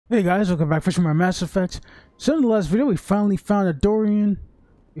Hey guys, welcome back for some more Mass Effect. So in the last video, we finally found a Dorian.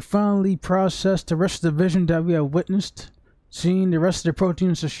 We finally processed the rest of the vision that we have witnessed. Seeing the rest of the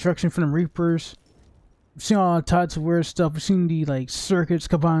Prothean's destruction from the Reapers. We've seen all types of weird stuff. We've seen the circuits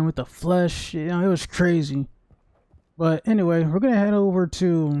combined with the flesh. You know, it was crazy. But anyway, we're gonna head over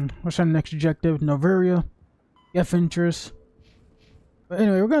to what's our next objective? Noveria. F interest. But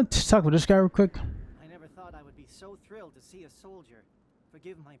anyway, we're gonna talk with this guy real quick. I never thought I would be so thrilled to see a soldier.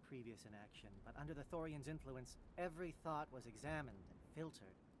 Forgive my previous inaction, but under the Thorian's influence, every thought was examined and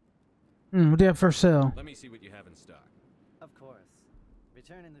filtered. What do you have for sale? Let me see what you have in stock. Of course.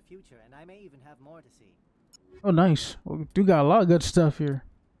 Return in the future, and I may even have more to see. Oh, nice. We do got a lot of good stuff here.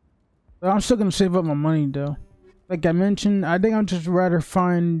 But I'm still gonna save up my money though. Like I mentioned, I think I'd just rather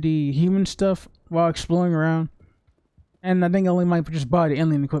find the human stuff while exploring around. And I think I only might just buy the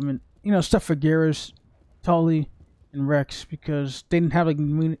alien equipment. You know, stuff for Garrus, Tully, and Rex, because they didn't have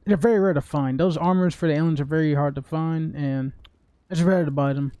they're very rare to find. Those armors for the aliens are very hard to find, and it's rare to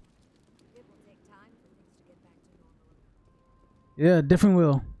buy them. It will take time for things to get back to normal. Yeah, definitely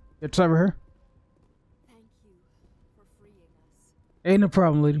will. It's over here. Thank you for freeing us. Ain't no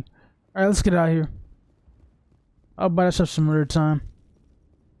problem, lady. Alright, let's get out of here. I'll buy us up some other time.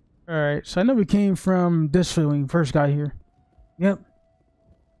 Alright, so I know we came from this way when we first got here. Yep.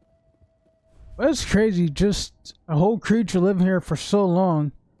 But it's crazy, just a whole creature living here for so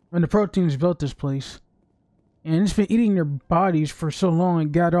long when the Protheans built this place. And it's been eating their bodies for so long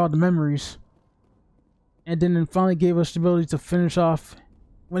and got all the memories. And then it finally gave us the ability to finish off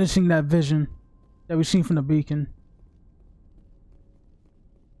witnessing that vision that we've seen from the beacon.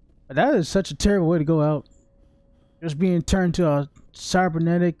 But that is such a terrible way to go out. Just being turned to a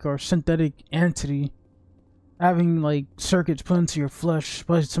cybernetic or synthetic entity. Having circuits put into your flesh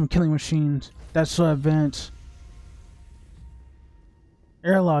by some killing machines. That's so advanced.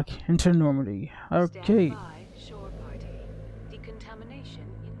 Airlock into Normandy. Okay. Stand by, shore party. Decontamination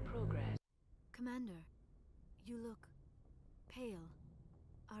in progress. Commander, you look pale.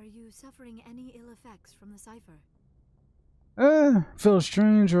 Are you suffering any ill effects from the cipher? Feels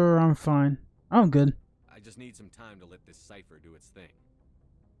strange or I'm fine. I'm good. I just need some time to let this cipher do its thing.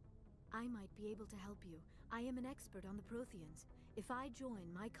 I might be able to help you. I am an expert on the Protheans. If I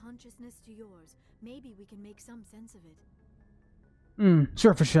join my consciousness to yours, maybe we can make some sense of it.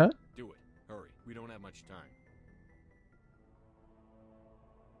 Sure for shot. Do it. Hurry. We don't have much time.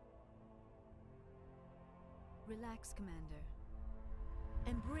 Relax, Commander.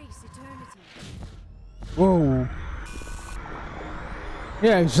 Embrace eternity. Whoa.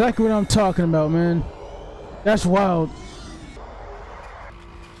 Yeah, exactly what I'm talking about, man. That's wild.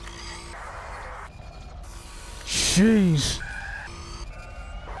 Jeez.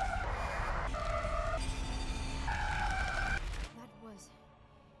 That was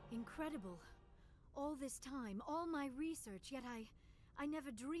incredible. All this time, all my research, yet I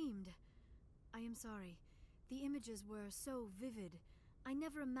never dreamed. I am sorry. The images were so vivid. I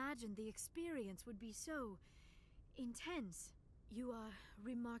never imagined the experience would be so intense. You are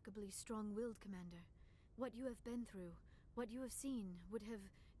remarkably strong-willed, Commander. What you have been through, what you have seen, would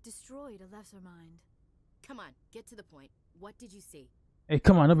have destroyed a lesser mind. Come on, get to the point. What did you see? Hey,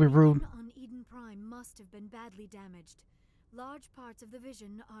 come on, don't be The rude. vision on Eden Prime must have been badly damaged. Large parts of the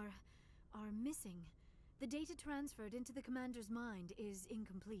vision are missing. The data transferred into the commander's mind is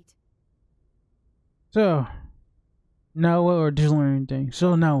incomplete. So, now what, or did you learn anything?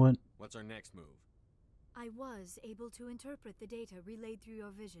 So now what? What's our next move? I was able to interpret the data relayed through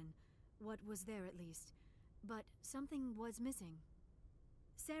your vision. What was there, at least. But something was missing.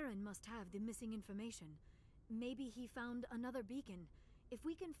 Saren must have the missing information. Maybe he found another beacon. If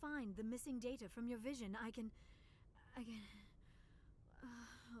we can find the missing data from your vision, I can...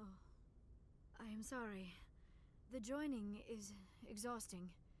 I am sorry. The joining is exhausting.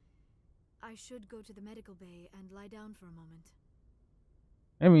 I should go to the medical bay and lie down for a moment.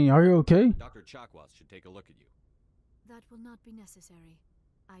 I mean, are you okay? Dr. Chakwas should take a look at you. That will not be necessary.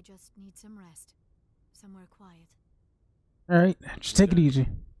 I just need some rest. Somewhere quiet. Alright, just take it easy.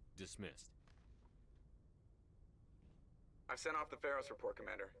 Dismissed. I've sent off the Pharos report,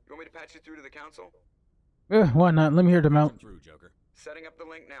 Commander. You want me to patch you through to the Council? Why not? Let me hear them Patch out. him through, Joker. Setting up the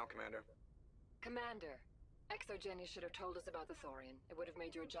link now, Commander. Commander, Exogenius should have told us about the Thorian. It would have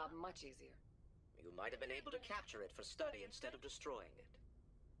made your job much easier. You might have been able to capture it for study instead of destroying it.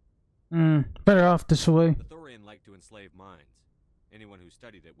 Better off this way. The Thorian liked to enslave minds. Anyone who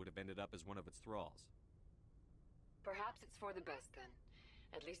studied it would have ended up as one of its thralls. Perhaps it's for the best then.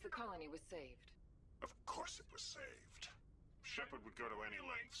 At least the colony was saved. Of course it was saved. Shepard would go to any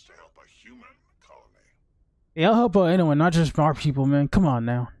lengths to help a human colony. Yeah, I'll help out anyone, not just our people, man. Come on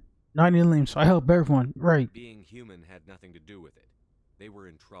now. 90 limbs. I help everyone. Right. Being human had nothing to do with it. They were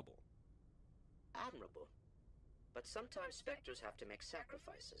in trouble. Admirable. But sometimes specters have to make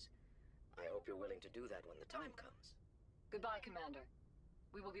sacrifices. I hope you're willing to do that when the time comes. Goodbye, Commander.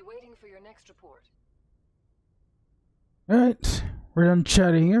 We will be waiting for your next report. Alright. We're done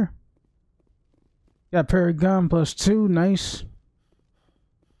chatting here. Got Paragon +2. Nice.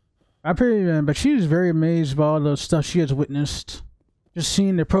 But she was very amazed by all the stuff she has witnessed. Just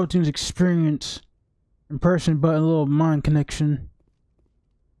seeing the Protean's experience in person, but a little mind connection.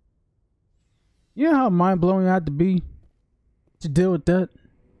 You know how mind-blowing it had to be to deal with that?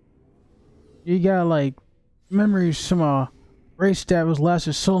 You got, like, memories from a race that was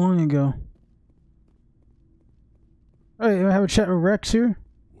lasted so long ago. Alright, I have a chat with Rex here.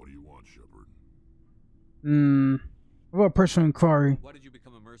 What do you want, Shepard? What about personal inquiry? Why did you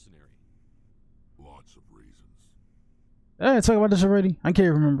become a mercenary? Lots of reasons. I talked about this already. I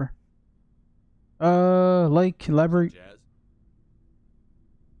can't remember. Like, elaborate. Jazz?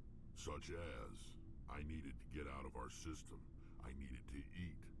 Such as, I needed to get out of our system. I needed to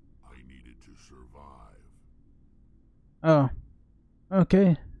eat. I needed to survive. Oh.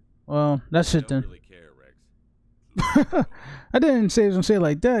 Okay. Well, that's it then. Don't really care, Rex. I didn't say it was gonna say it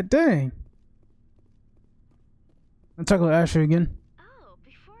like that. Dang. I'm talking about Asher again. Oh,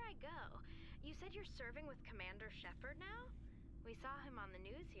 before I go, you said you're serving with Commander Shepard now? We saw him on the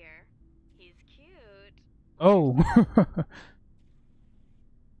news here. He's cute. Oh.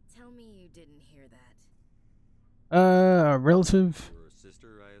 Tell me you didn't hear that. A relative. Your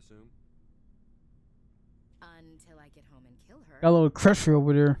sister, I assume? Until I get home and kill her. Got a little crusher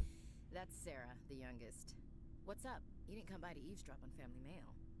over there. That's Sarah, the youngest. What's up? You didn't come by to eavesdrop on family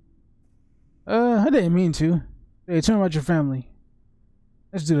mail. I didn't mean to. Hey, tell me about your family.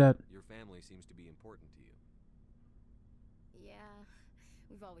 Let's do that. Your family seems to be important to you. Yeah,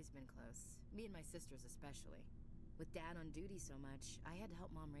 we've always been close. Me and my sisters especially. With Dad on duty so much, I had to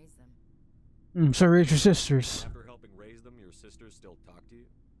help Mom raise them. So raise your sisters. After helping raise them, your sisters still talk to you?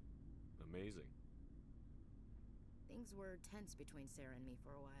 Amazing. Things were tense between Sarah and me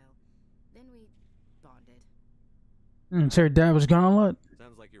for a while. Then we bonded. So your dad was gone a lot?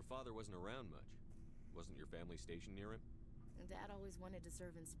 Sounds like your father wasn't around much. Wasn't your family stationed near him? Dad always wanted to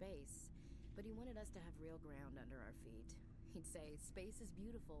serve in space, but he wanted us to have real ground under our feet. He'd say, space is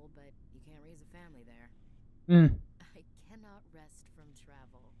beautiful, but you can't raise a family there. I cannot rest from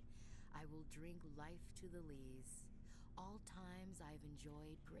travel. I will drink life to the lees. All times I've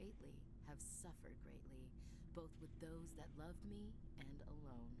enjoyed greatly, have suffered greatly, both with those that loved me and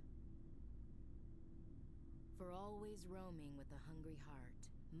alone. For always roaming with a hungry heart,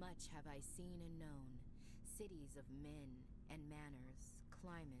 much have I seen and known, cities of men and manners,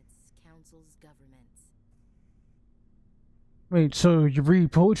 climates, councils, governments. Wait, so you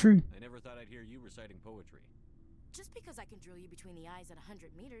read poetry? I never thought I'd hear you reciting poetry. Just because I can drill you between the eyes at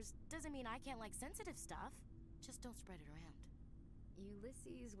 100 meters doesn't mean I can't like sensitive stuff. Just don't spread it around.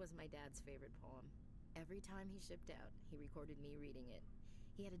 Ulysses was my dad's favorite poem. Every time he shipped out, he recorded me reading it.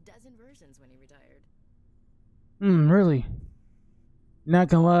 He had a dozen versions when he retired. Really? Not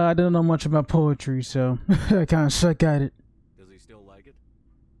gonna lie, I don't know much about poetry, so I kinda suck at it. Does he still like it?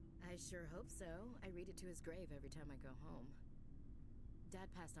 I sure hope so. I read it to his grave every time I go home. Dad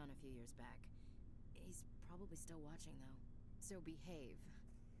passed on a few years back. He's probably still watching, though. So behave.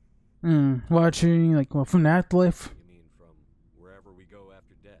 Watching, like, well, from the afterlife? You mean from wherever we go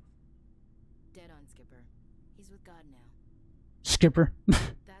after death? Dead on, Skipper. He's with God now. Skipper.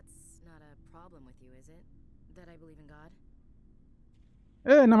 That's not a problem with you, is it? That I believe in God?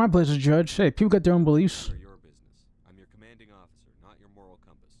 Not my place to judge. Hey, people got their own beliefs. For your business. I'm your commanding officer, not your moral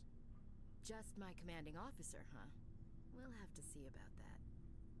compass. Just my commanding officer, huh? We'll have to see about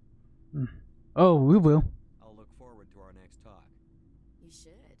that. Oh, we will. I'll look forward to our next talk. You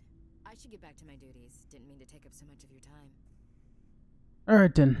should. I should get back to my duties. Didn't mean to take up so much of your time.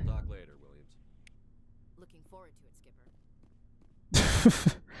 Alright then. We'll talk later, Williams. Looking forward to it,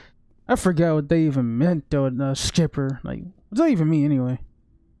 Skipper. I forgot what they even meant, though, Skipper. Like, what's that even mean, anyway?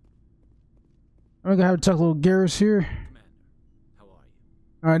 I'm gonna have to talk a little Garrus here. Commander, how are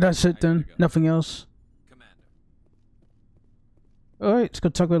you? Alright, that's it I then. gotta go. Nothing else. Commander. Alright, let's go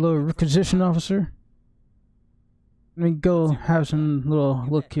talk with a little requisition officer. Let me go have some little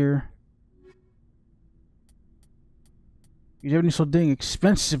look here. Everything's so dang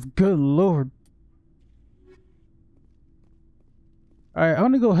expensive, good lord. Alright, I'm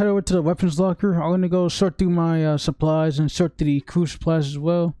gonna go head over to the weapons locker. I'm gonna go sort through my supplies and sort through the crew supplies as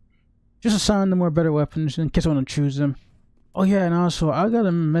well. Just assign them more better weapons in case I want to choose them. Oh yeah, and also I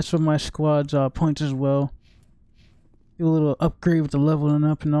gotta mess with my squad's points as well. Do a little upgrade with the leveling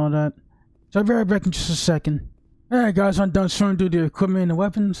up and all that. So I'll be right back in just a second. Alright guys, I'm done showing through the equipment and the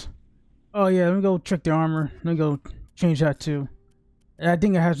weapons. Oh yeah, let me go check the armor. Let me go change that too. And I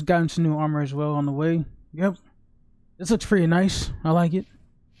think it has gotten some new armor as well on the way. Yep. This looks pretty nice. I like it.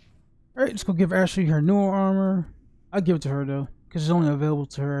 Alright, let's go give Ashley her newer armor. I'll give it to her though, because it's only available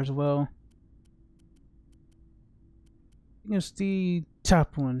to her as well. I think it's the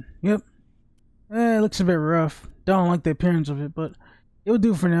top one. Yep. It looks a bit rough. Don't like the appearance of it, but it will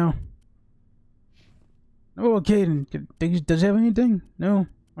do for now. Oh, okay, then. Does he have anything? No?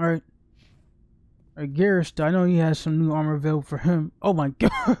 Alright. Alright, Garrus, I know he has some new armor available for him. Oh my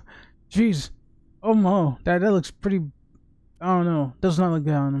god! Jeez. Oh my, that looks pretty... I don't know. Does not look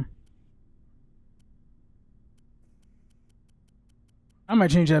good on him. I might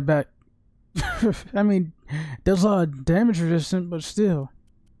change that back. I mean, does a lot of damage resistant, but still.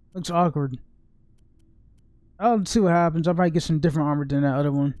 Looks awkward. I'll see what happens. I might get some different armor than that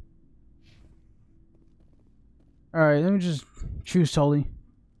other one. Alright, let me just choose Tully.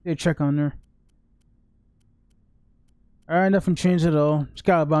 Get a check on her. Alright, nothing changed at all. Just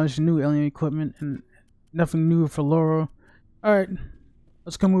got a bunch of new alien equipment and nothing new for Laura. Alright,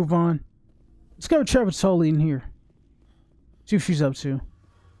 let's go move on. Let's go chat with Tully in here. See what she's up to.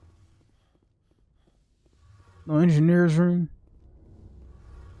 No engineer's room.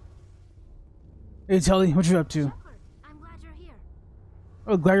 Hey Tully, what you up to? Shepard, I'm glad you're here.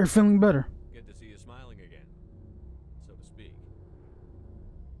 Oh, glad you're feeling better. Good to see you smiling again, so to speak.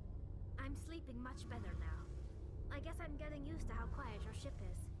 I'm sleeping much better now. I guess I'm getting used to how quiet your ship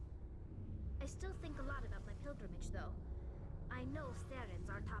is. I still think a lot about my pilgrimage, though. I know Saren's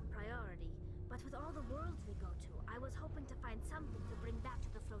our top priority, but with all the worlds we go to, I was hoping to find something to bring back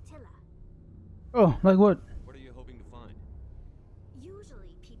to the flotilla. Oh, like what? What are you hoping to find?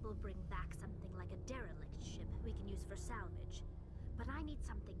 Usually, people bring back something like a derelict ship we can use for salvage. But I need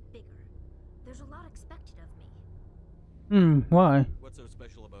something bigger. There's a lot expected of me. Why? What's so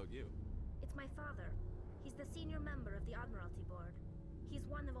special about you? It's my father. He's the senior member of the Admiralty Board. He's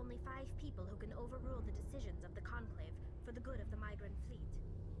one of only 5 people who can overrule the decisions of the Conclave for the good of the migrant fleet.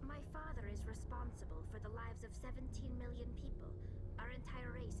 My father is responsible for the lives of 17 million people. Our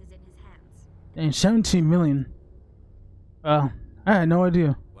entire race is in his hands. Dang, 17 million. I had no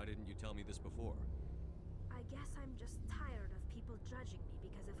idea. Why didn't you tell me this before? I guess I'm just tired of people judging me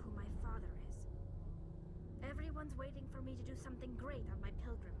because of who my father is. Everyone's waiting for me to do something great on my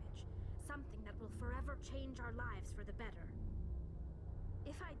pilgrimage. Something that will forever change our lives for the better.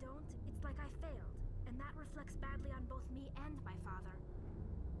 If I don't, it's like I failed, and that reflects badly on both me and my father.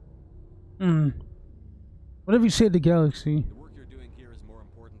 What have you said to Galaxy? The work you're doing here is more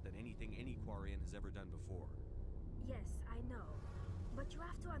important than anything any Quarian has ever done before. Yes, I know. But you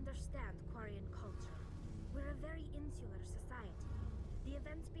have to understand Quarian culture. We're a very insular society. The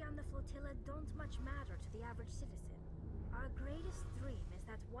events beyond the flotilla don't much matter to the average citizen. Our greatest dream is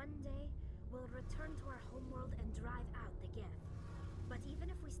that one day we'll return to our homeworld and drive out the Geth. But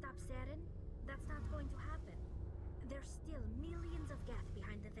even if we stop Saren, that's not going to happen. There's still millions of Geth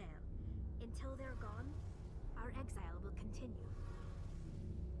behind the veil. Until they're gone, our exile will continue.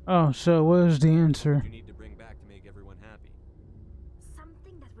 Oh, so what is the answer? What do you need to bring back to make everyone happy?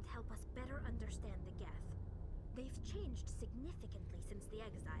 Something that would help us better understand the Geth. They've changed significantly since the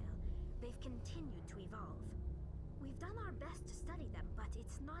exile. They've continued to evolve. We've done our best to study them, but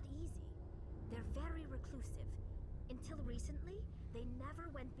it's not easy. They're very reclusive. Until recently, they never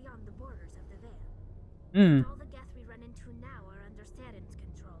went beyond the borders of the Veil. All the Geth we run into now are under Saren's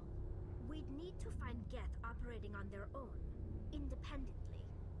control. We'd need to find Geth operating on their own, independently.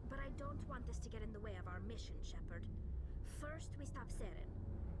 But I don't want this to get in the way of our mission, Shepard. First, we stop Saren.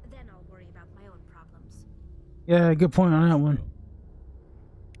 Then I'll worry about my own problems. Yeah, good point on that one.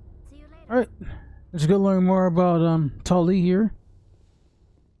 See you later. Alright, let's go learn more about Tully here.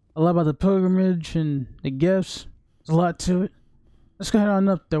 A lot about the pilgrimage and the gifts. There's a lot to it. Let's go head on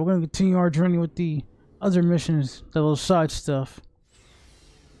up there. We're going to continue our journey with the other missions, the little side stuff.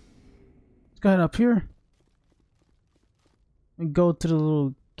 Let's go head up here. And go to the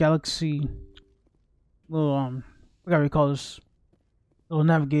little galaxy, little, what do we call this? Little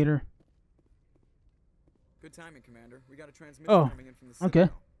navigator. Good timing, Commander. We got a transmission coming in from the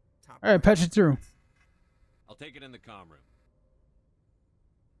okay. Alright, patch it through. I'll take it in the comm room.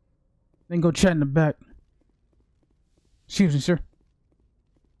 Then go chat in the back. Excuse me, sir.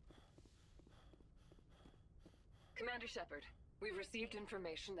 Commander Shepard, we've received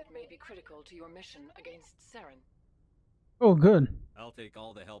information that may be critical to your mission against Saren. Oh, good. I'll take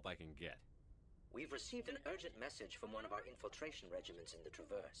all the help I can get. We've received an urgent message from one of our infiltration regiments in the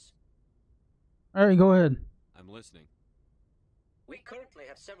Traverse. Alright, go ahead. I'm listening. We currently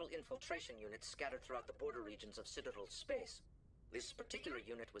have several infiltration units scattered throughout the border regions of Citadel space. This particular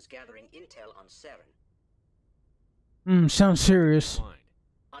unit was gathering intel on Saren. Sounds serious.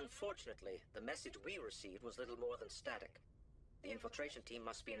 Unfortunately, the message we received was little more than static. The infiltration team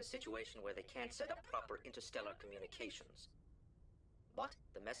must be in a situation where they can't set up proper interstellar communications. But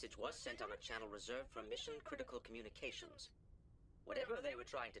the message was sent on a channel reserved for mission-critical communications. Whatever they were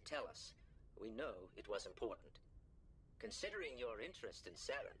trying to tell us, we know it was important. Considering your interest in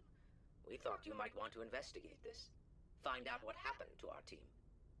Saren, we thought you might want to investigate this. Find out what happened to our team.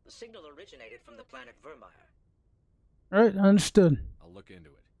 The signal originated from the planet Vermeer. Alright, understood. I'll look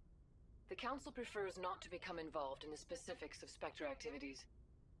into it. The Council prefers not to become involved in the specifics of Spectre activities.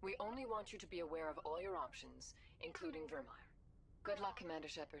 We only want you to be aware of all your options, including Vermeer. Good luck, Commander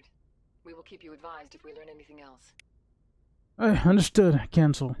Shepard. We will keep you advised if we learn anything else. Alright, understood.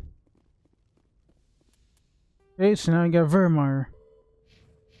 Cancel. Okay, so now we got Vermeer.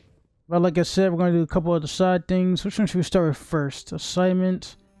 But like I said, we're going to do a couple other side things. Which one should we start with first?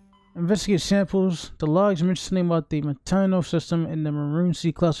 Assignment. Investigate samples. The logs mentioning about the Matano system in the Maroon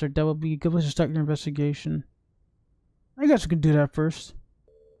Sea cluster. That will be a good place to start your investigation. I guess we can do that first.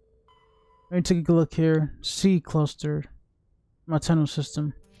 Let me take a good look here. Sea cluster. Matano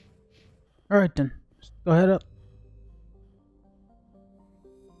system. Alright then. Go ahead up.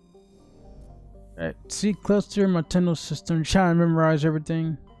 Alright. Sea cluster, Matano system. Trying to memorize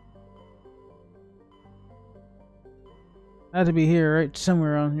everything. Had to be here, right?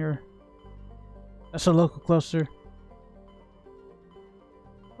 Somewhere around here. That's a local cluster.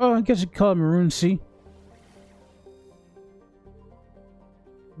 Oh, I guess you could call it Maroon Sea.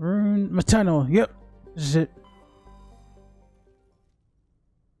 Maroon... Matano, yep. This is it.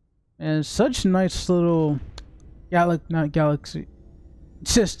 And such nice little... not galaxy.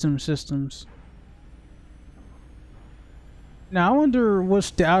 Systems. Now, I wonder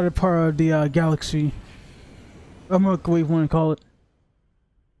what's the outer part of the galaxy. I'm not what you want to call it.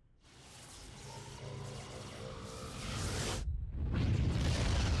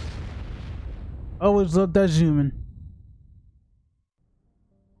 Always love that zooming.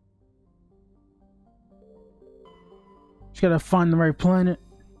 Just gotta find the right planet.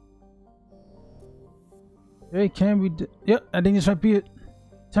 Hey, can we? Yep, I think this might be it.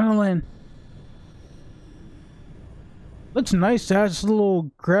 Time to land. Looks nice. It has a little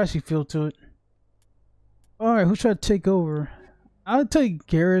grassy feel to it. Alright, who should I take over? I'll take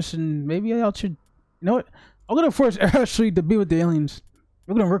Garrus, and maybe I should... You know what? I'm gonna force Ashley to be with the aliens.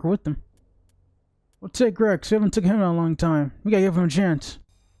 We're gonna work with them. We'll take Rex. We haven't took him in a long time. We gotta give him a chance.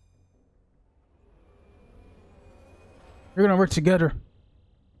 We're gonna work together.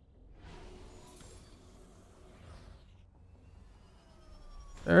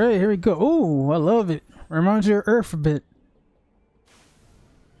 Alright, here we go. Oh, I love it. Reminds you of Earth a bit.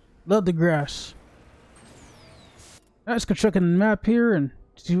 Love the grass. Let's go check on the map here and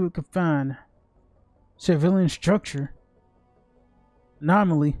see what we can find. Civilian structure.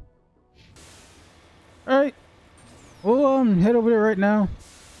 Anomaly. Alright. Well, head over there right now.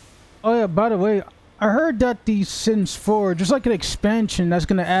 Oh yeah, by the way, I heard that the Sims 4, just like an expansion that's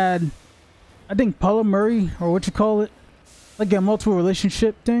gonna add, I think polyamory, or what you call it, like a multiple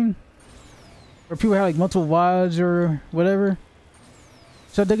relationship thing. Where people have like multiple wives or whatever.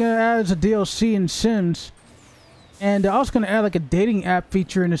 So they're gonna add as a DLC in Sims. And they're also going to add like a dating app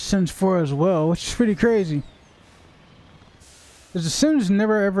feature in The Sims 4 as well, which is pretty crazy. Because The Sims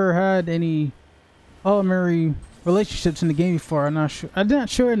never ever had any polyamory relationships in the game before. I'm not sure. I'm not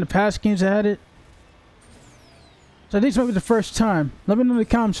sure in the past games that had it. So this might be the first time. Let me know in the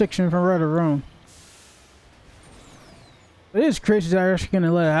comment section if I'm right or wrong. But it is crazy that they're actually going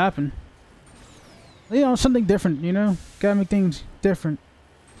to let it happen. You know, something different, you know? Gotta make things different.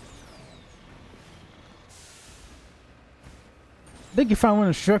 I think you found one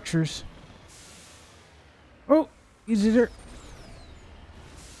of the structures. Oh, easy there.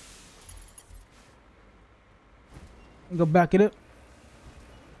 Go back it up.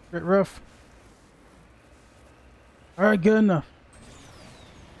 Bit rough. Alright, good enough.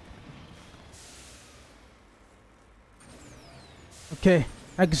 Okay,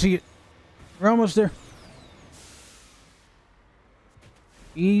 I can see it. We're almost there.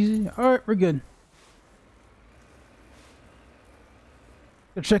 Easy. Alright, we're good.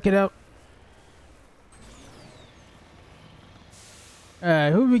 Go check it out.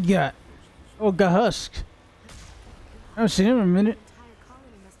 Alright, who we got? Oh, got Husk. I haven't seen him in a minute.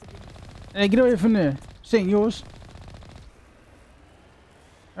 Hey, get away from there. This ain't yours.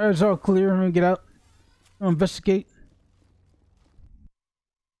 Alright, it's all clear. I'm gonna get out. I'm gonna investigate.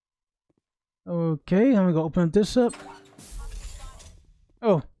 Okay, I'm gonna go open this up.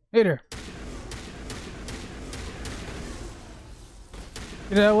 Oh, hey there.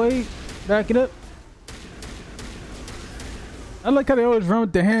 Get that way. Back it up. I like how they always run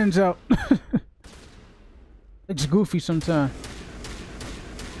with their hands out. It's goofy sometimes.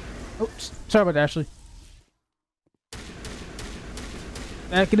 Oops. Sorry about that, Ashley.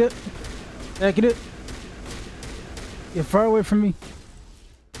 Back it up. Back it up. Get far away from me.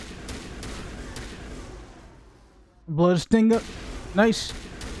 Blow this thing up. Nice.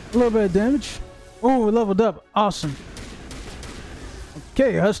 A little bit of damage. Oh, we leveled up. Awesome.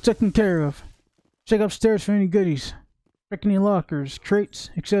 Okay, that's taken care of. Check upstairs for any goodies. Check any lockers, crates,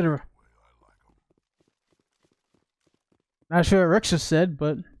 etc. Not sure what Rexa said,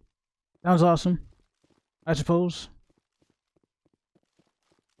 but sounds awesome. I suppose.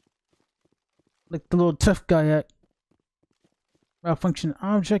 Like the little tough guy at. Malfunction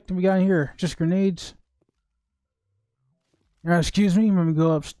object we got in here. Just grenades. Excuse me, let me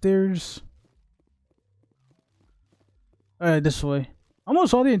go upstairs. Alright, this way.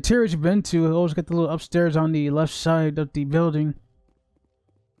 Almost all the interiors you've been to, always got the little upstairs on the left side of the building.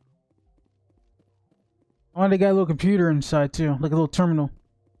 Oh, they got a little computer inside too, like a little terminal.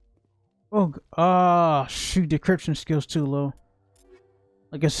 Oh, shoot, decryption skills too low.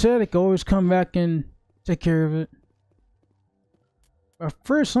 Like I said, I can always come back and take care of it. But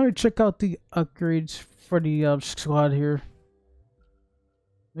first, let me check out the upgrades for the squad here.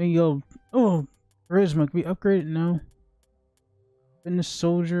 Maybe go. Oh, charisma can be upgraded now. Fitness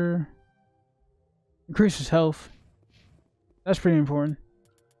soldier increases health. That's pretty important.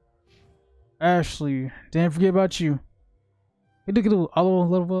 Ashley, didn't forget about you. Hey, look at the auto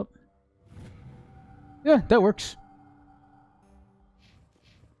level up. Yeah, that works.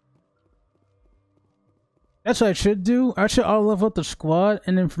 That's what I should do. I should auto level up the squad,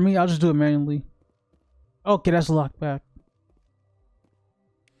 and then for me, I'll just do it manually. Okay, that's locked back.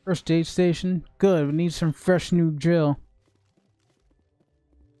 First aid station. Good. We need some fresh new gel.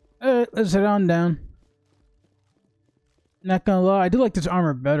 Alright, let's head on down. Not gonna lie, I do like this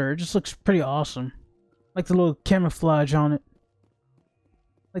armor better. It just looks pretty awesome. Like the little camouflage on it.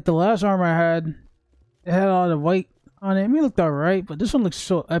 Like the last armor I had, it had all the white on it. I mean, it looked alright, but this one looks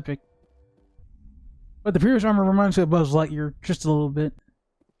so epic. But the previous armor reminds me of Buzz Lightyear, just a little bit.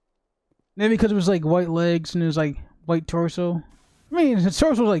 Maybe because it was like white legs and it was like white torso. I mean, his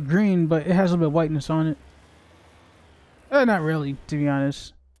torso was like green, but it has a little bit of whiteness on it. Not really, to be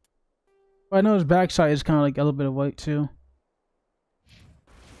honest. But I know his backside is kind of like a little bit of white too.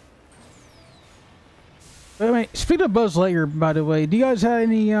 But wait, speaking of Buzz Lightyear, by the way, do you guys have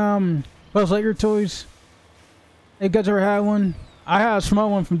any Buzz Lightyear toys? You guys ever had one? I had a small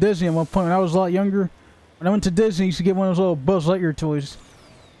one from Disney at one point when I was a lot younger. When I went to Disney, I used to get one of those little Buzz Lightyear toys.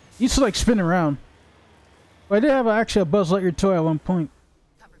 He used to like spin around. But I did have actually a Buzz Lightyear toy at one point.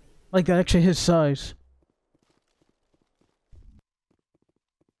 Like actually his size.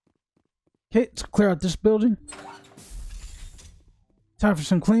 Okay, let's clear out this building. Time for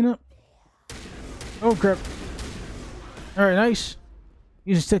some cleanup. Oh crap. Alright, nice.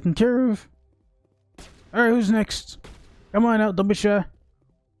 He's just taken care of. Alright, who's next? Come on out, don't be shy.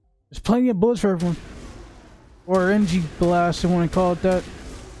 There's plenty of bullets for everyone. Or NG blast, if you want to call it that.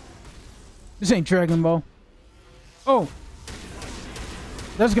 This ain't Dragon Ball. Oh!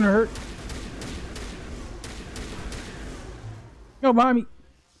 That's gonna hurt. Yo, behind me.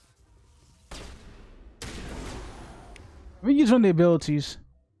 Let me use one of the abilities.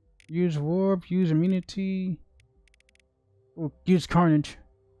 Use warp, use immunity. Or use carnage.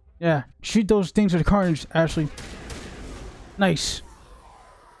 Yeah, shoot those things with carnage, Ashley. Nice.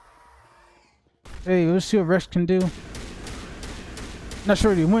 Hey, let's see what Rex can do. Not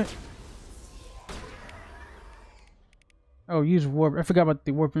sure where he went. Oh, use warp. I forgot about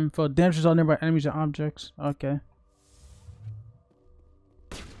the warp info. Damages all nearby enemies and objects. Okay.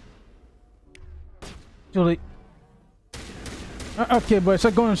 Too late. Okay, but it's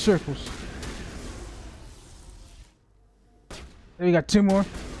like going in circles. There we got two more.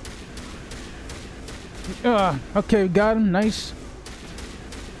 Okay, we got him. Nice.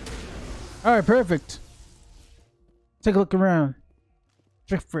 Alright, perfect. Take a look around.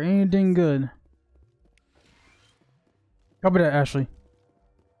 Check for anything good. Copy that, Ashley.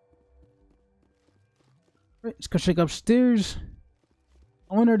 Right, let's go check upstairs.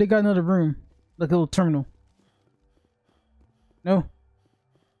 I wonder if they got another room. Like a little terminal. No.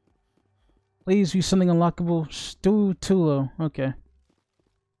 Please use something unlockable. Stu Tulo. Okay.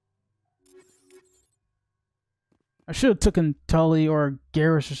 I should have taken Tully or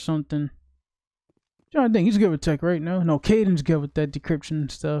Garrus or something. I think he's good with tech, right? No, Caden's good with that decryption and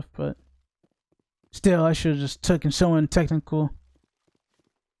stuff, but still, I should have just taken someone technical.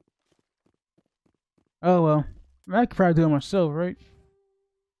 Oh well. I could probably do it myself, right?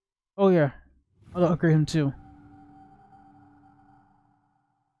 Oh yeah. I'll upgrade him too.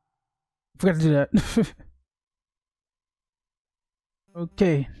 Forgot to do that.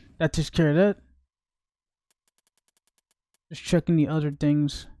 Okay, that takes care of that. Just checking the other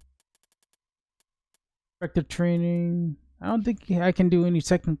things. Effective training. I don't think I can do any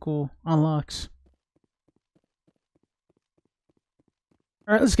technical unlocks.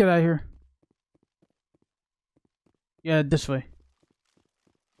 Alright, let's get out of here. Yeah, this way.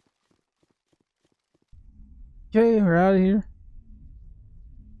 Okay, we're out of here.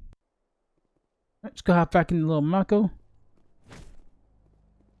 Let's go hop back in the little Mako.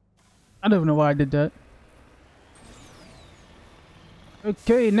 I don't even know why I did that.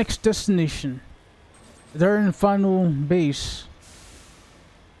 Okay, next destination. They're in final base.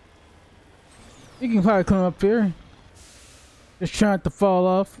 You can probably come up here. Just try not to fall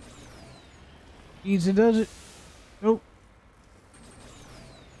off. Easy does it. Nope.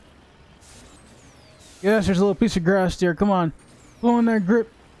 Yes, there's a little piece of grass there. Come on. Pull on that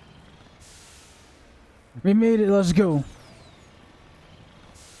grip. We made it. Let's go.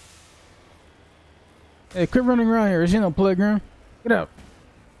 Hey, quit running around here. Is there no playground? Get out.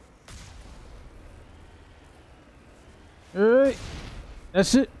 Alright.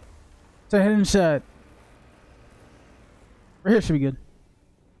 That's it. Let's head inside. Right here should be good.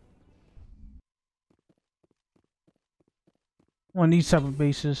 One of these type of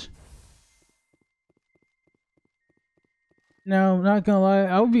bases. Now, not gonna lie,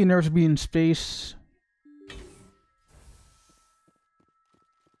 I would be nervous to be in space.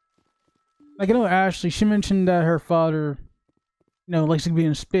 Like, I know Ashley, she mentioned that her father, you know, likes to be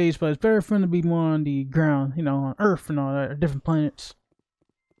in space, but it's better for him to be more on the ground, you know, on Earth and all that, or different planets.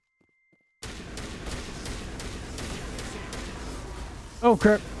 Oh,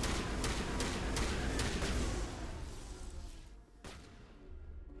 crap.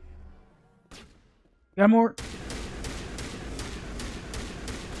 Got more?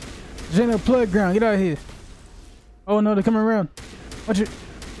 There's ain't no playground. Get out of here. Oh, no, they're coming around. Watch it.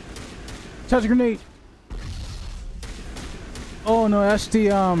 Touch a grenade. Oh no, that's the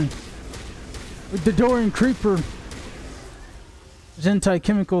Dorian Creeper. It's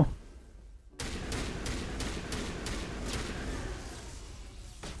anti-chemical.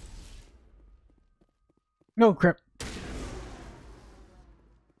 No crap.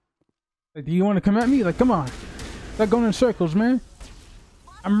 Like, do you want to come at me? Like, come on. Stop going in circles, man.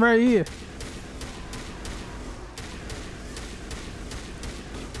 I'm right here.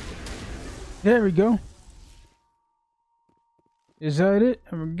 There we go. Is that it?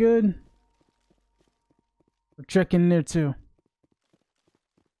 We're good. We're checking there too.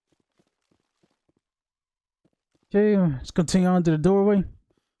 Okay, let's continue on to the doorway.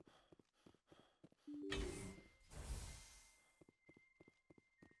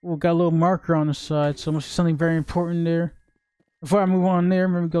 We got a little marker on the side, so must be something very important there. Before I move on there,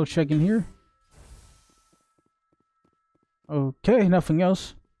 let me go check in here. Okay, nothing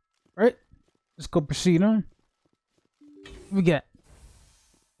else. Right? Let's go proceed on. What we got?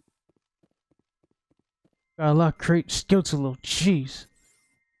 Got a lot of crate skills, a little jeez.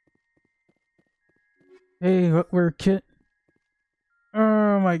 Hey, Ruckwear kit.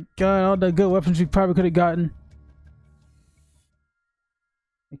 Oh my god, all the good weapons we probably could have gotten.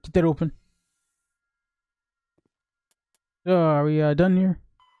 Keep that open. So, are we done here?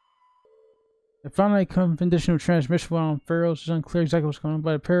 The finally conditional transmission while on Pharaohs is unclear exactly what's going on,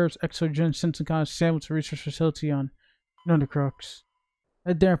 but Paris Exogen sent some kind of sample to research facility on Undercrux.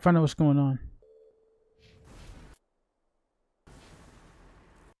 Head there and find out what's going on.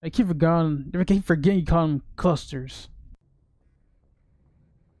 I keep forgetting you call them clusters.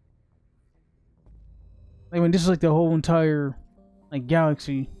 Like when this is like the whole entire like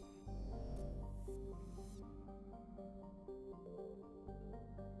galaxy.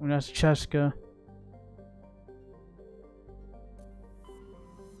 When that's Cheska.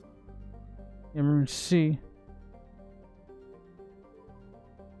 Yeah, room C.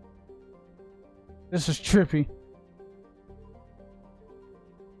 This is trippy.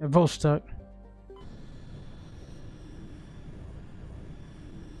 They're both stuck.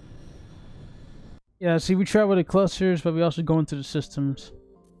 Yeah, see, we travel the clusters, but we also go into the systems.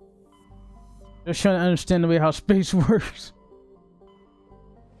 Just trying to understand the way how space works.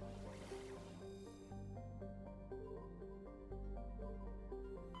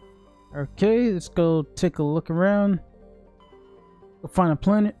 Okay, let's go take a look around. Go find a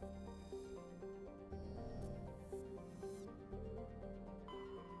planet.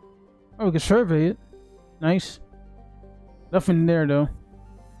 Oh, we can survey it. Nice. Nothing there though.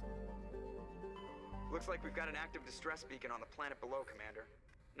 Looks like we've got an active distress beacon on the planet below, Commander.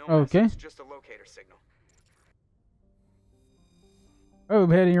 No Okay. message, just a locator signal. Oh,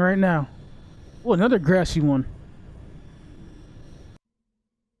 we're heading right now. Oh, another grassy one.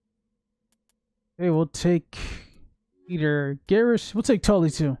 Okay, we'll take either Garrus. We'll take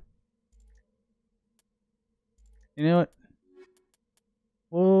Tully too. You know what?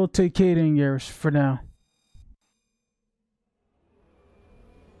 We'll take Kate and Garrus for now.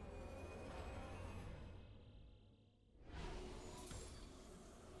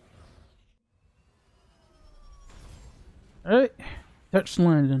 Alright. Touch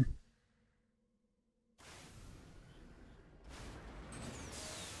landing.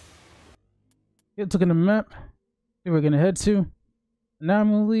 Let's look at the map. See where we're gonna head to.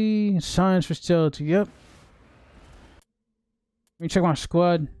 Anomaly, science facility. Yep. Let me check my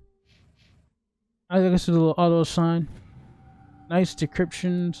squad. I think this is a little auto sign. Nice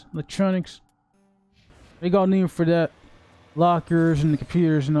decryptions, electronics. They got need for that. Lockers and the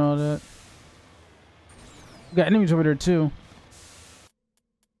computers and all that. We got enemies over there too.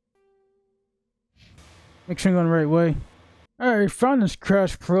 Make sure I'm going the right way. Alright, found this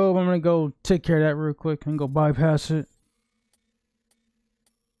crash probe. I'm gonna go take care of that real quick and go bypass it.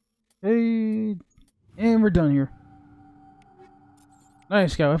 Hey, and we're done here.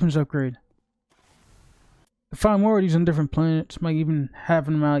 Nice, got weapons upgrade. To find more of these on different planets, might even have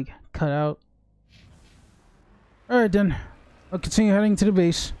them like cut out. Alright then, I'll continue heading to the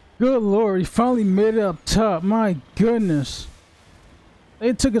base. Good lord, he finally made it up top. My goodness.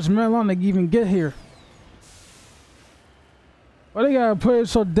 It took us so long to even get here. Why they gotta put it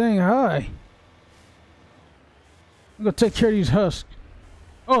so dang high? I'm gonna take care of these husks.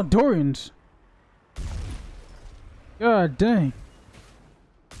 Oh, Dorians. God dang.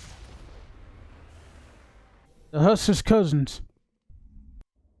 The Husker's cousins.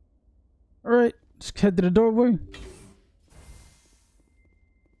 Alright, let's head to the doorway.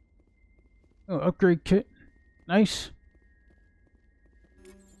 Oh, upgrade kit. Nice.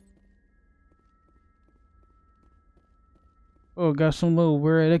 Oh, got some little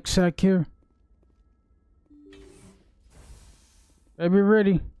weird X-Sack here. Better be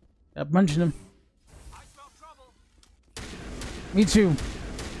ready. Got a bunch of them. I smell trouble. Me too.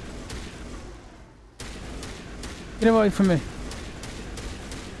 Get away from me.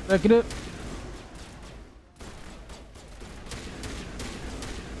 Back it up.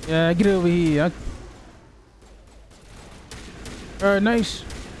 Yeah, get over here. Alright, nice.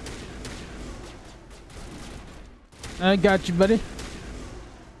 I got you, buddy.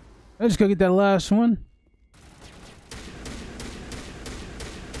 Let's go get that last one.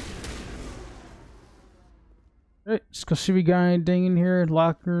 Alright, let's go see if we got anything in here.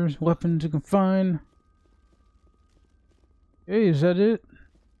 Lockers, weapons you can find. Hey, is that it?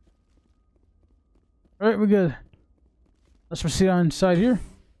 Alright, we're good. Let's proceed on inside here.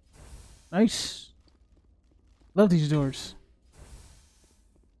 Nice. Love these doors.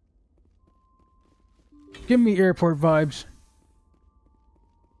 Give me airport vibes.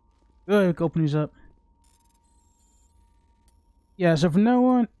 Good, open these up. Yeah, so from now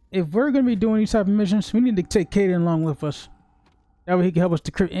on, if we're going to be doing these type of missions, we need to take Kaden along with us. That way he can help us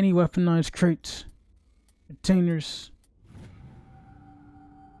decrypt any weaponized crates, containers.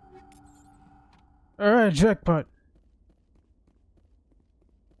 Alright, jackpot.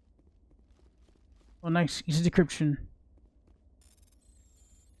 Oh, nice. Easy decryption.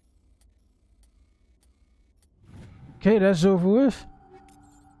 Okay, that's over with.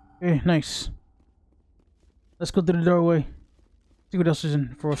 Okay, nice. Let's go to the doorway. See what else is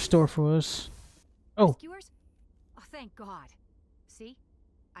in for a store for us. Oh. Rescuers? Oh, thank God. See?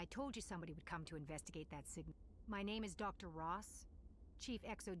 I told you somebody would come to investigate that signal. My name is Dr. Ross, Chief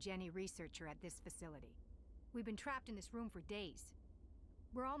Exogeny Researcher at this facility. We've been trapped in this room for days.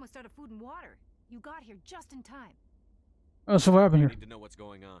 We're almost out of food and water. You got here just in time. Oh, so what happened here? I need to know what's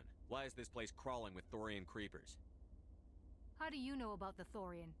going on. Why is this place crawling with Thorian creepers? How do you know about the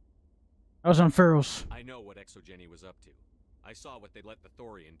Thorian? I was on Pharaohs. I know what Exogeny was up to. I saw what they let the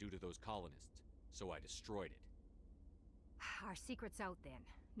Thorian do to those colonists, so I destroyed it. Our secret's out then.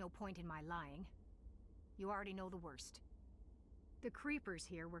 No point in my lying. You already know the worst. The creepers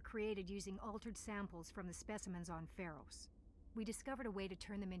here were created using altered samples from the specimens on Pharaohs. We discovered a way to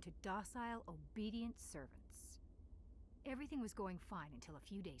turn them into docile, obedient servants. Everything was going fine until a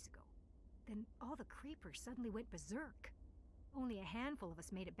few days ago. Then all the creepers suddenly went berserk. Only a handful of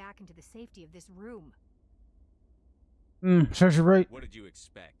us made it back into the safety of this room. Serves you right. What did you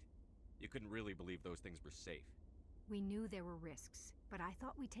expect? You couldn't really believe those things were safe. We knew there were risks, but I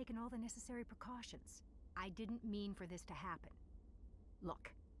thought we'd taken all the necessary precautions. I didn't mean for this to happen.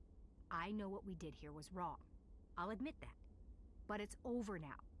 Look, I know what we did here was wrong. I'll admit that. But it's over now.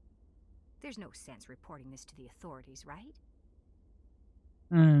 There's no sense reporting this to the authorities, right?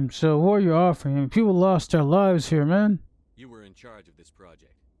 So what are you offering? People lost their lives here, man. You were in charge of this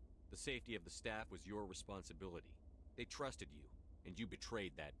project. The safety of the staff was your responsibility. They trusted you, and you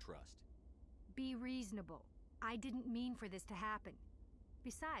betrayed that trust. Be reasonable. I didn't mean for this to happen.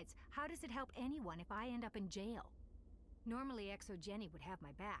 Besides, how does it help anyone if I end up in jail? Normally Exogeny would have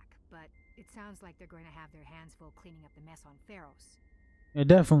my back, but it sounds like they're going to have their hands full cleaning up the mess on Pharos. Yeah,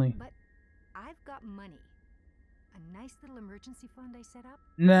 definitely. But I've got money. A nice little emergency fund I set up.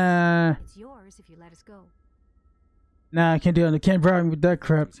 Nah. It's yours if you let us go. Nah, I can't do it. I can't bribe me with that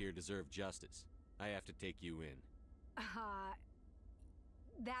crap. Here deserve justice. I have to take you in.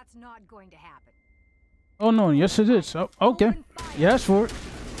 That's not going to happen. Oh no, yes it is. Oh, okay. Yes for it.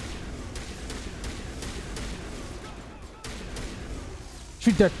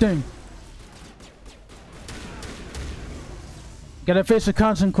 Shoot that thing. Gotta face the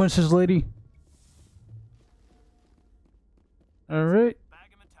consequences, lady. Alright.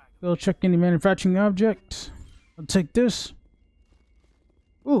 Go check any manufacturing objects. I'll take this.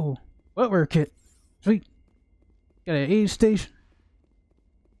 Ooh, wetware kit. Sweet. Got an aid station.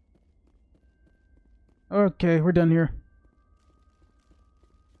 Okay, we're done here.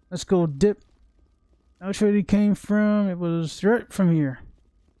 Let's go dip. Not sure where he came from. It was right from here.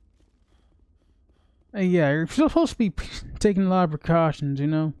 Hey, yeah, you're supposed to be taking a lot of precautions, you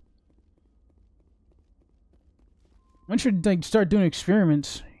know. Once you like start doing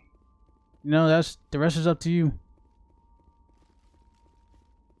experiments, you know, that's the rest is up to you.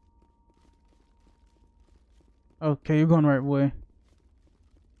 Okay, you're going the right way.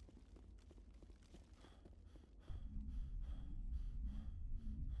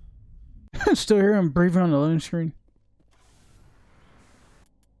 Still here, I'm breathing on the loading screen.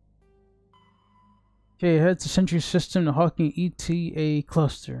 Okay, head to Sentry System, the Hawking ETA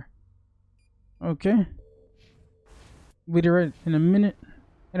cluster. Okay. We'll be there right in a minute.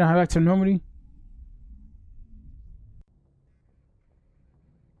 And I'll head back to Normandy.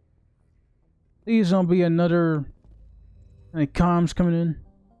 Please don't be another like comms coming in.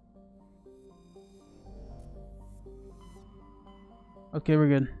 Okay, we're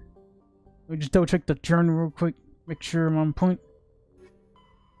good. Let me just double check the journal real quick. Make sure I'm on point.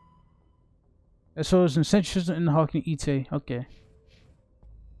 So it's in Sentry System in the Hawking ETA. Okay.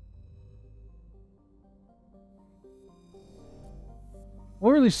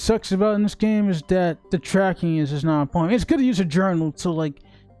 What really sucks about in this game is that the tracking is just not on point. It's good to use a journal to like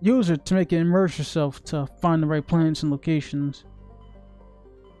use it to make it immerse yourself to find the right planets and locations.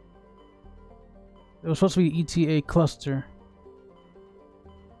 It was supposed to be ETA cluster.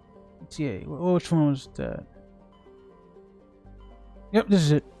 ETA. Which one was that? Yep, this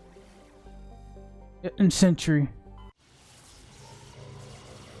is it. In Sentry.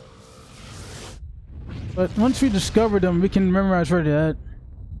 But once we discover them, we can memorize where they're at.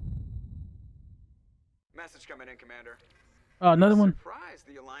 Message coming in, Commander. Oh, another one. Surprise!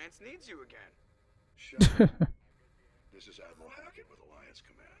 The Alliance needs you again. This is Admiral Hackett with Alliance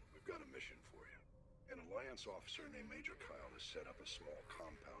Command. We've got a mission for you. An Alliance officer named Major Kyle has set up a small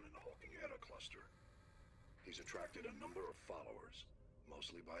compound in the Hawking Eta cluster. He's attracted a number of followers,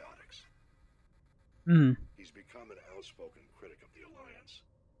 mostly biotics. He's become an outspoken critic of the Alliance,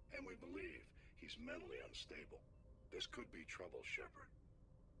 and we believe he's mentally unstable. This could be trouble, Shepard.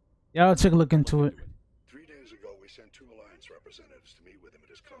 Yeah, I'll take a look into it. 3 days ago, we sent 2 Alliance representatives to meet with him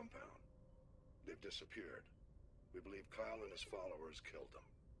at his compound. They've disappeared. We believe Kyle and his followers killed them.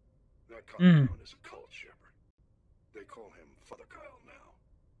 That compound is a cult, Shepard. They call him Father Kyle now.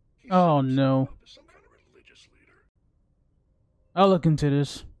 Oh no. Some kind of religious leader. I'll look into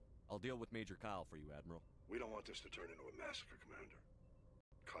this. I'll deal with Major Kyle for you, Admiral. We don't want this to turn into a massacre, Commander.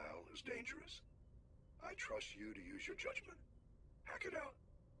 Kyle is dangerous. I trust you to use your judgment. Hack it out.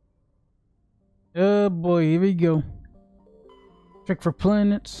 Oh boy, here we go. Check for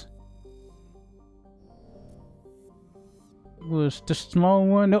planets. Was the small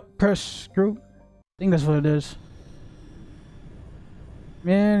one? Nope, press group. I think that's what it is.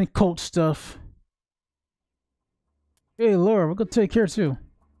 Man, cult stuff. Hey Laura, we're gonna take care too.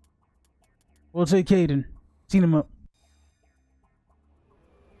 We'll take Caden. Team him up.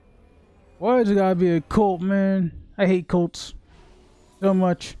 Why does it gotta be a cult, man? I hate cults so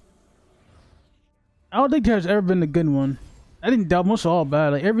much. I don't think there's ever been a good one. I think they're almost all bad.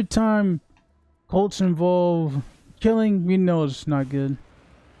 Like every time cults involve killing, we know it's not good.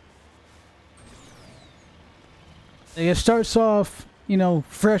 Like it starts off, you know,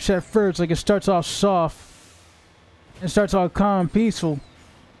 fresh at first. Like it starts off soft. It starts off calm, peaceful.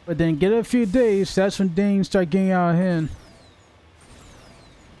 But then get a few days, that's when things start getting out of hand.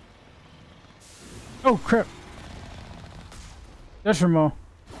 Oh crap. That's Remo.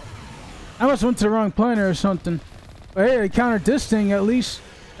 I must have went to the wrong planet or something. But hey, I countered this thing at least.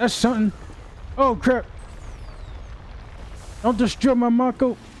 That's something. Oh crap. Don't destroy my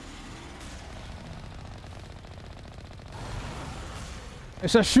Mako.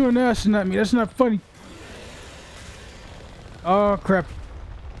 It's not shooting acid at me. That's not funny. Oh crap.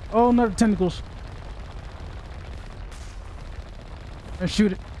 Oh, not the tentacles. Let's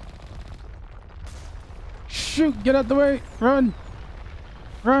shoot it. Shoot! Get out the way! Run!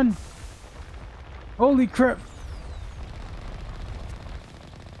 Run! Holy crap!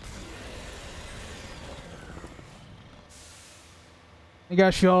 I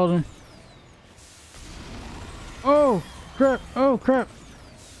got shielded him. Oh crap! Oh crap!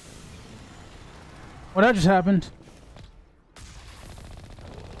 Well, that just happened.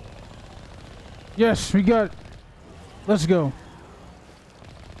 Yes, we got it. Let's go.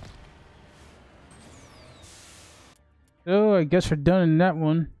 Oh, I guess we're done in that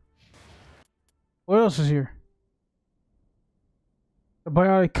one. What else is here? The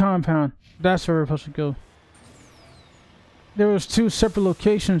biotic compound. That's where we're supposed to go. There was 2 separate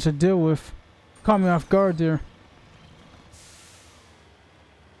locations to deal with. Caught me off guard there.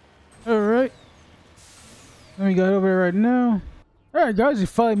 Alright. Let me go over there right now. Alright guys, we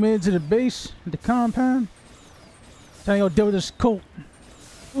finally made it to the base, the compound. Time to go deal with this cult.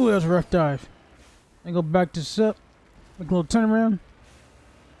 Ooh, that was a rough dive. Then go back this up. Make a little turnaround.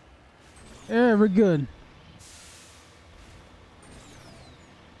 Yeah, we're good.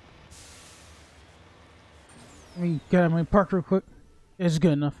 Let me get out of my park real quick. It's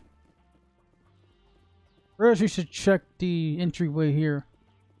good enough. First, we should check the entryway here.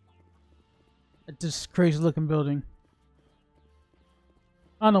 At this crazy looking building.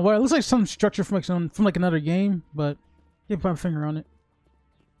 I don't know why. It looks like some structure from like another game, but can't put my finger on it.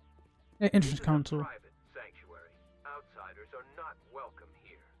 Entrance console.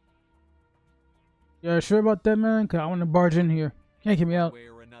 Yeah, sure about that, man? Cause I want to barge in here. Can't get me out. One way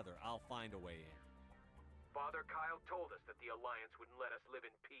or another, I'll find a way in. Father Kyle told us that the Alliance wouldn't let us live in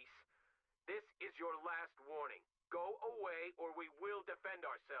peace. This is your last warning. Go away or we will defend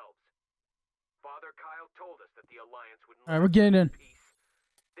ourselves. Father Kyle told us that the Alliance wouldn't let us live in peace.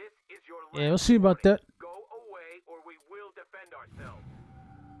 This is your last Yeah, we'll see about that. Go away or we will defend ourselves.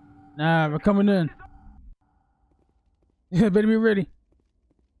 Nah, we're coming in. Yeah, better be ready.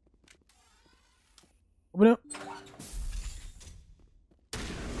 Open up.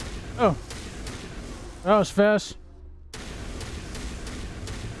 Oh. That was fast.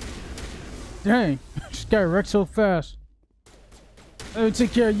 Dang. Just got wrecked so fast. Let me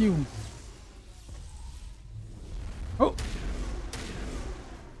take care of you. Oh.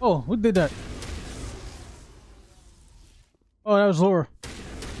 Oh, who did that? Oh, that was Laura.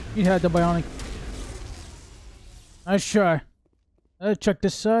 He had the bionic. Nice try. Let's check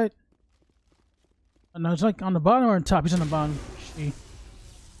this side. Oh, no, it's like on the bottom or on top? He's on the bottom. See.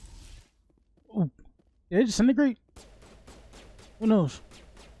 Oh, did it disintegrate? Who knows?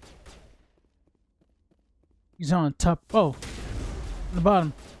 He's on top. Oh, on the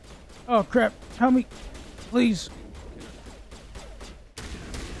bottom. Oh crap! Help me, please.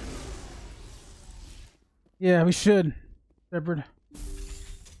 Yeah, we should. Shepard.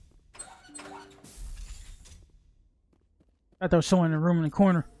 I thought there was someone in the room in the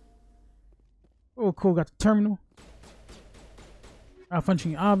corner. Oh, cool. Got the terminal.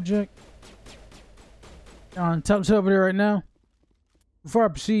 Malfunctioning object. On top over there right now. Before I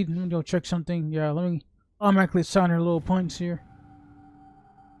proceed, let me go check something. Yeah, let me automatically assign our little points here.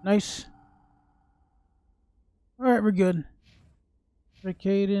 Nice. Alright, we're good.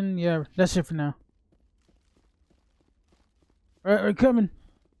 Vacating. Yeah, that's it for now. Alright, we're coming.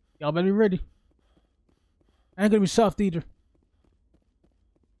 Y'all better be ready. I ain't gonna be soft either.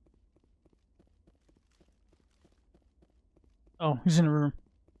 Oh, he's in the room.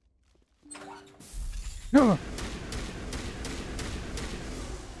 No.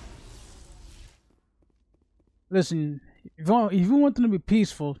 Listen, if you want them to be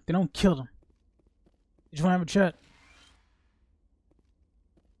peaceful, then don't kill them. You just want to have a chat.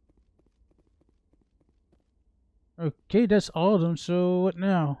 Okay, that's all of them. So what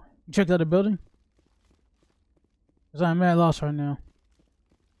now? You checked out the building? Because I'm mad lost right now.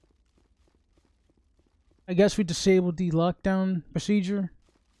 I guess we disabled the lockdown procedure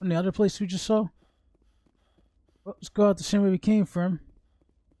from the other place we just saw. Well, let's go out the same way we came from.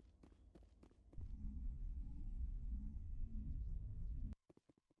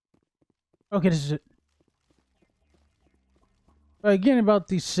 Okay, this is it. But again, about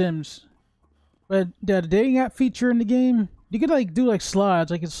these Sims. But the dating app feature in the game, you could like do like slides,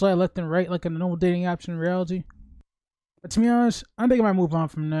 like you can slide left and right like in the normal dating apps in reality. But to be honest, I think I might move on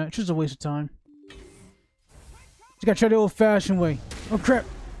from that. It's just a waste of time. Just gotta try the old-fashioned way. Oh crap!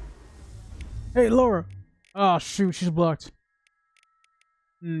 Hey, Laura. Oh shoot, she's blocked.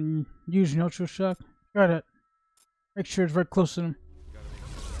 Use neutral shock. Got it. Make sure it's very close to them.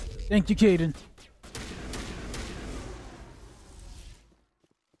 Thank you, Caden.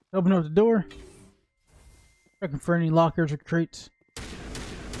 Open up the door. Checking for any lockers or crates.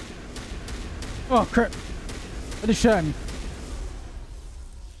 Oh crap! I just shot me.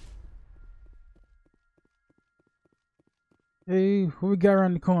 Hey, what we got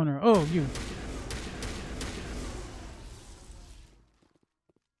around the corner? Oh, you.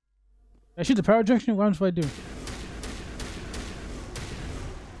 I shoot the power junction? What else do I do?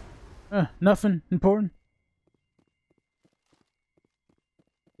 Nothing important.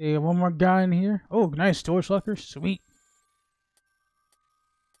 Yeah, one more guy in here. Oh, nice storage locker. Sweet.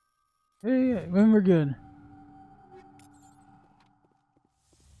 Hey, when we're good.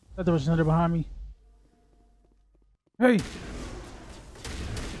 Thought there was another behind me. Hey!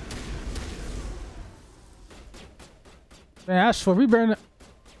 Man, asked for reburn.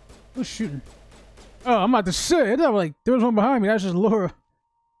 Who's shooting? Oh, I'm about to say. I thought like there was one behind me. That's just Laura.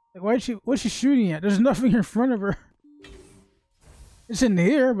 Like, what's she shooting at? There's nothing in front of her. It's in the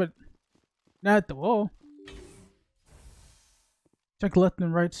air, but not at the wall. Check left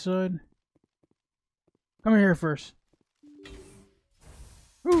and right side. Come here first.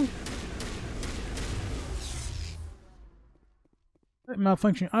 Woo! Right,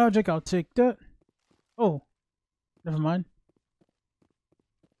 malfunction object, I'll take that. Oh, never mind.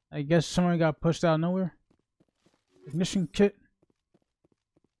 I guess someone got pushed out of nowhere. Ignition kit.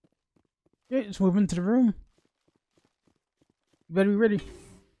 Okay, let's move into the room. You better be ready.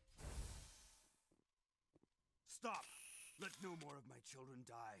 Stop! Let no more of my children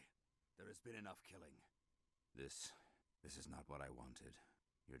die. There has been enough killing. This is not what I wanted.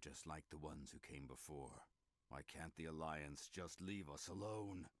 You're just like the ones who came before. Why can't the Alliance just leave us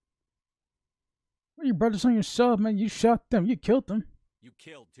alone? Well, you brought this on yourself, man. You shot them. You killed them. You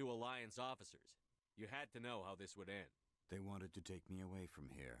killed 2 Alliance officers. You had to know how this would end. They wanted to take me away from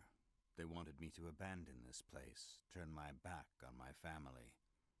here. They wanted me to abandon this place, turn my back on my family.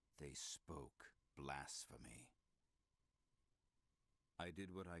 They spoke blasphemy. I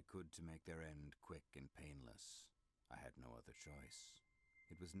did what I could to make their end quick and painless. I had no other choice.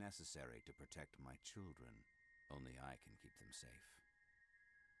 It was necessary to protect my children. Only I can keep them safe.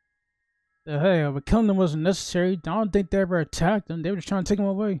 Hey, but killing them wasn't necessary. I don't think they ever attacked them. They were just trying to take them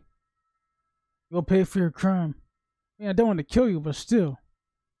away. You'll pay for your crime. I mean, I don't want to kill you, but still.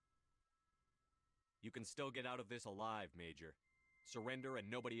 You can still get out of this alive, Major. Surrender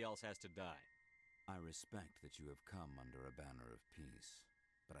and nobody else has to die. I respect that you have come under a banner of peace,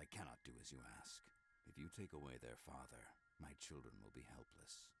 but I cannot do as you ask. If you take away their father, my children will be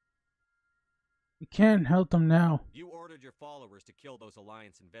helpless. You can't help them now. You ordered your followers to kill those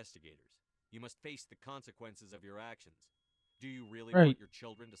Alliance investigators. You must face the consequences of your actions. Do you really want your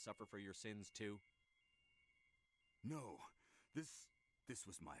children to suffer for your sins too? No, this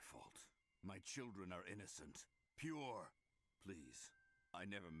was my fault. My children are innocent, pure. Please, I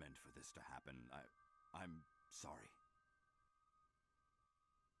never meant for this to happen. I'm sorry.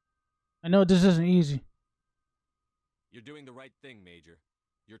 I know this isn't easy. You're doing the right thing, Major.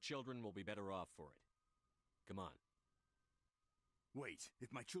 Your children will be better off for it. Come on. Wait,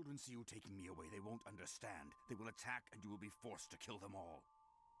 if my children see you taking me away, they won't understand. They will attack and you will be forced to kill them all.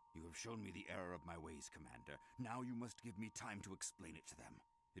 You have shown me the error of my ways, Commander. Now you must give me time to explain it to them.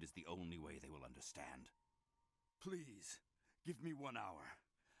 It is the only way they will understand. Please, give me 1 hour.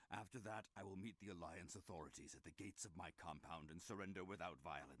 After that, I will meet the Alliance authorities at the gates of my compound and surrender without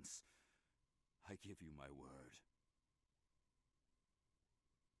violence. I give you my word.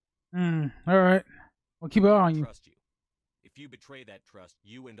 Alright. We'll keep an eye on you. Trust you. If you betray that trust,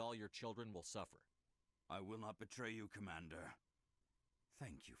 you and all your children will suffer. I will not betray you, Commander.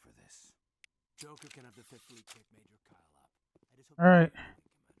 Thank you for this. Joker can have the 5th Fleet pick Major Kyle up. Alright.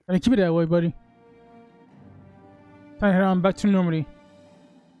 Gotta keep it that way, buddy. Time to head on back to Normandy.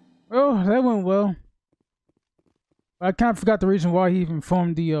 Oh, that went well. I kind of forgot the reason why he even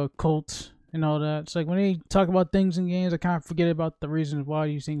formed the cult and all that. It's like when they talk about things in games, I kind of forget about the reasons why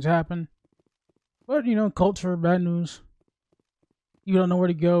these things happen. But, you know, cults are bad news. You don't know where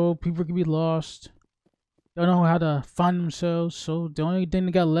to go. People can be lost. Don't know how to find themselves. So the only thing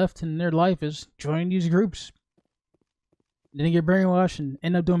they got left in their life is joining these groups. Then they get brainwashed and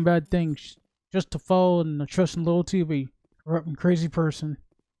end up doing bad things just to follow and the trust and loyalty of a corrupt and crazy person.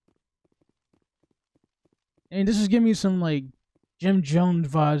 And this is giving me some, like, Jim Jones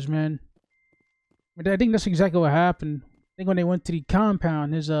vibes, man. But I think that's exactly what happened. I think when they went to the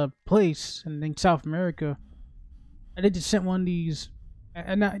compound, his place in South America, I think they sent one of these,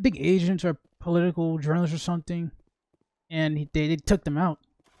 and I think agents or political journalists or something, and they took them out.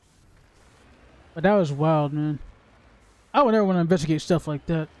 But that was wild, man. I would never want to investigate stuff like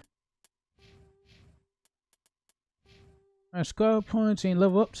that. Alright, squad points, any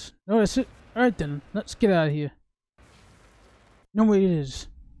level ups? No, that's it. Alright then, let's get out of here. No way it is.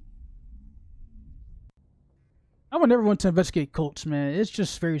 I would never want to investigate cults, man. It's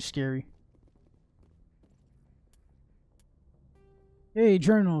just very scary. Hey,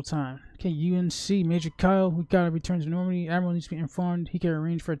 journal time. Okay, UNC, Major Kyle. We gotta return to Normandy. Admiral needs to be informed. He can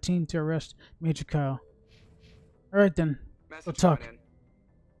arrange for a team to arrest Major Kyle. Alright then, we'll talk.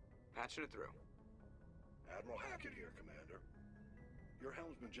 Patching it through. Admiral Hackett here, Commander. Your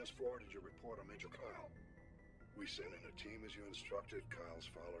helmsman just forwarded your report on Major Kyle. We sent in a team as you instructed.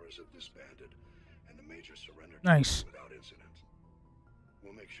 Kyle's followers have disbanded, and the Major surrendered without incident.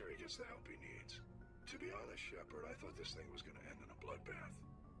 We'll make sure he gets the help he needs. To be honest, Shepard, I thought this thing was going to end in a bloodbath.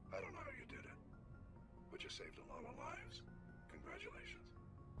 I don't know how you did it, but you saved a lot of lives. Congratulations.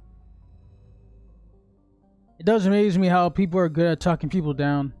 It does amaze me how people are good at talking people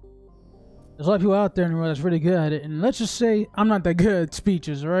down. There's a lot of people out there in the world that's really good at it, and let's just say I'm not that good at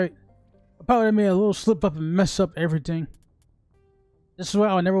speeches, alright? I probably made a little slip up and mess up everything. This is why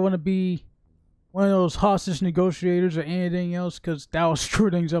I would never want to be one of those hostage negotiators or anything else, because that will screw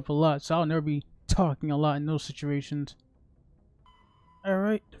things up a lot, so I'll never be talking a lot in those situations.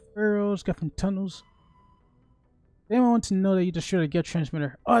 Alright, the Pharaohs got from tunnels. If anyone wants to know that you just showed a get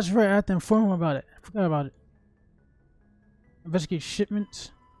transmitter. Oh, that's right, I have to inform them about it. I forgot about it. Investigate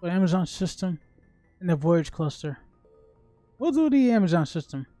shipments for the Amazon system and the Voyage cluster. We'll do the Amazon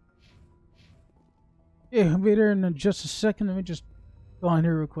system. Yeah, I'll be there in just a second. Let me just go on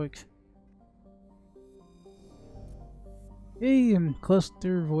here real quick. Hey,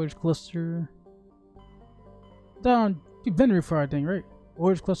 cluster, Voyage cluster. Down, we've been here before, I think, right?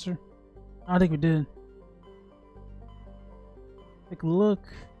 Voyage cluster. I think we did. Take a look.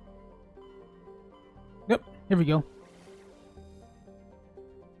 Yep, here we go.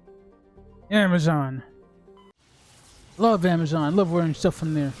 Amazon. Love Amazon. Love wearing stuff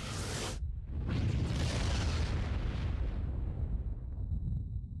from there.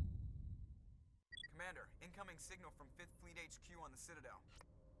 Commander, incoming signal from 5th Fleet HQ on the Citadel.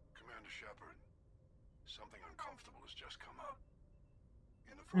 Commander Shepard, something uncomfortable has just come up.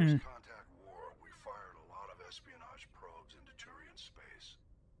 In the first contact war, we fired a lot of espionage probes into Turian space.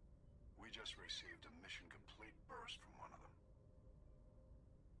 We just received a mission complete burst from one of them.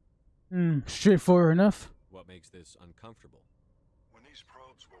 Straightforward enough. What makes this uncomfortable? When these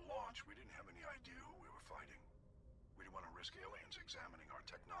probes were launched, we didn't have any idea who we were fighting. We didn't want to risk aliens examining our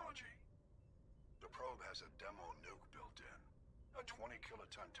technology. The probe has a demo nuke built in, a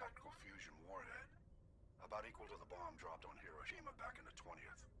 20-kiloton tactical fusion warhead, about equal to the bomb dropped on Hiroshima back in the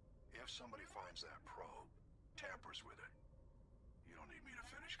 20th. If somebody finds that probe, tampers with it, you don't need me to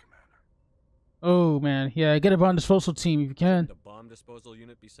finish, Commander. Oh man, yeah, get a bomb disposal team if you can. Should the bomb disposal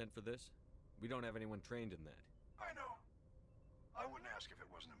unit be sent for this? We don't have anyone trained in that. I know. I wouldn't ask if it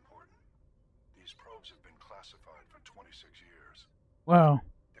wasn't important. These probes have been classified for 26 years. Wow.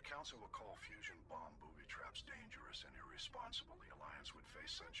 The Council will call fusion bomb booby traps dangerous and irresponsible. The Alliance would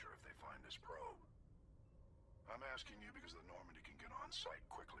face censure if they find this probe. I'm asking you because the Normandy can get on site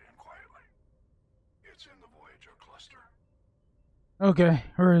quickly and quietly. It's in the Voyager cluster. Okay,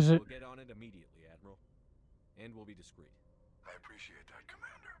 where is it? We'll get on it immediately, Admiral. And we'll be discreet. I appreciate that,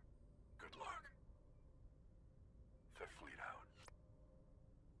 Commander. Good luck. Fifth Fleet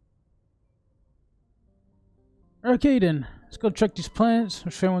out. Okay then, let's go check these planets.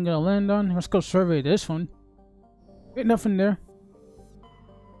 Which one we're gonna land on? Let's go survey this one. Ain't nothing there.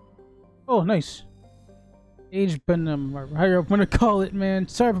 Oh, nice. Age Benham, or however you want to call it, man.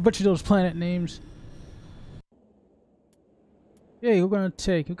 Sorry for butchering those planet names. Yeah, we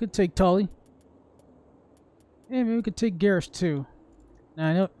could take Tully. Yeah, maybe we could take Garrus too. Nah,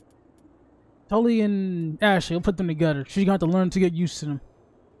 I know. Tully and Ashley, we'll put them together. She's gonna have to learn to get used to them.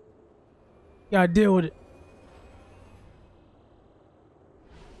 Gotta deal with it.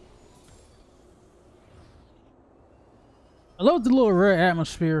 I love the little rare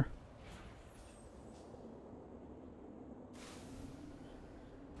atmosphere.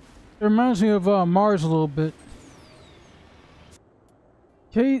 It reminds me of Mars a little bit.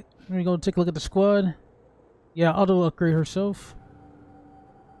 Okay, let me go take a look at the squad. Yeah, auto upgrade herself.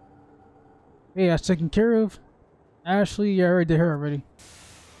 Hey, that's taken care of. Ashley, yeah, I already did her already.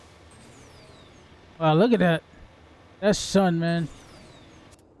 Wow, look at that. That sun, man.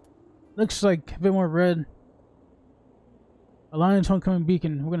 Looks like a bit more red. Alliance Homecoming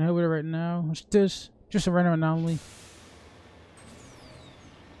Beacon. We're gonna head with it right now. What's this? Just a random anomaly.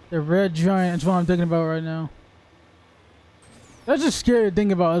 The red giant is what I'm thinking about right now. That's just scary to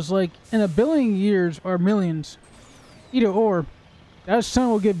think about. It's like in a billion years or millions, either or, that sun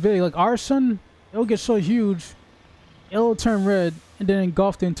will get big. Like our sun, it'll get so huge, it'll turn red and then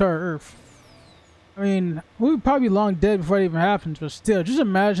engulf the entire Earth. I mean, we'll probably be long dead before it even happens, but still, just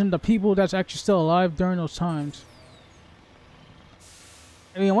imagine the people that's actually still alive during those times.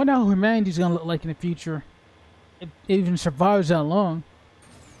 I mean, I wonder how humanity's gonna look like in the future. If it even survives that long.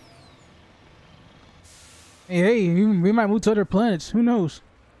 Hey, we might move to other planets. Who knows?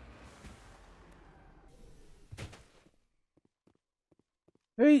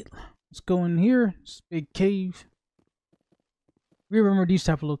 Hey, let's go in here. This big cave. We remember these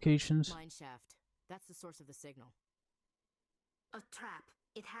type of locations. Mine shaft. That's the source of the signal. A trap.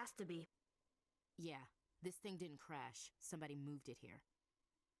 It has to be. Yeah, this thing didn't crash. Somebody moved it here.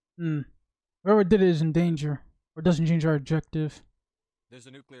 Whoever did it is in danger, or doesn't change our objective. There's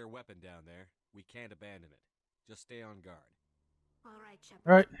a nuclear weapon down there. We can't abandon it. Just stay on guard. All right, Shepard.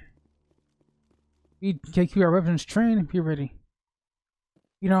 All right. We can keep our weapons trained and be ready.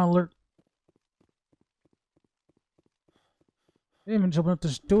 Be on alert. Hey, I'm gonna open up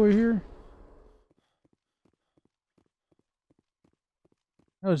this door here.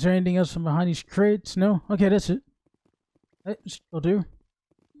 Oh, is there anything else from behind these crates? No? Okay, that's it. That'll do.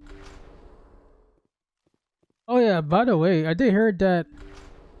 Oh yeah, by the way, I did hear that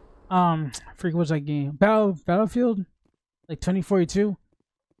I forget what's that game? Battlefield? Like 2042?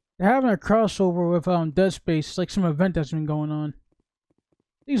 They're having a crossover with Dead Space. It's like some event that's been going on.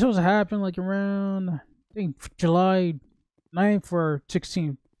 I think it's supposed to happen like around I think July 9th or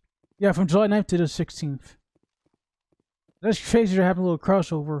 16th. Yeah, from July 9th to the 16th. That's crazy to have a little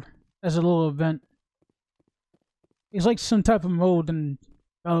crossover as a little event. It's like some type of mode in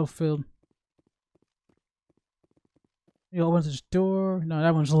Battlefield. You open this door. No,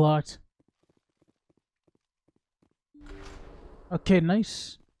 that one's locked. Okay,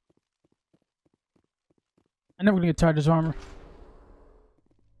 nice. I'm never gonna get tired of this armor.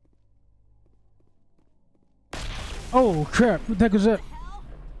 Oh crap! What the heck was that?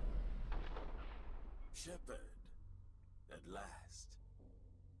 Shepard, at last.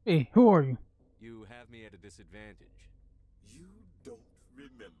 Hey, who are you? You have me at a disadvantage. You don't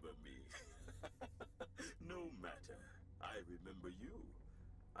remember me. No matter. I remember you.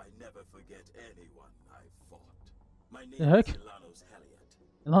 I never forget anyone I fought. My name is Ilanos Haliat.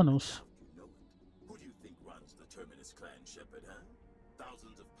 Ilanos. You know it. Who do you think runs the Terminus clan, Shepard, huh?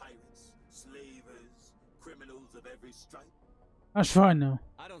 Thousands of pirates, slavers, criminals of every stripe? That's fine now.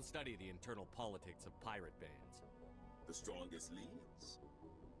 I don't study the internal politics of pirate bands. The strongest leads.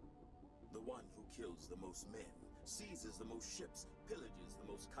 The one who kills the most men, seizes the most ships, pillages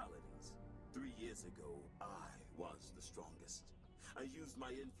the most colonies. 3 years ago, I was the strongest. I used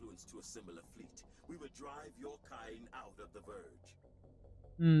my influence to assemble a fleet. We would drive your kind out of the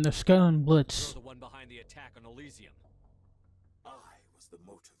Verge. The Skyline Blitz. You're the one behind the attack on Elysium. I was the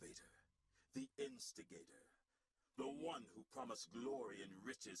motivator, the instigator, the one who promised glory and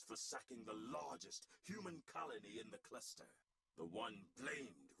riches for sacking the largest human colony in the cluster. The one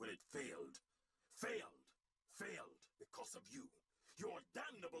blamed when it failed. Failed because of you. Your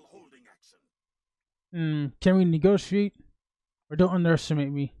damnable holding action. Can we negotiate? Or don't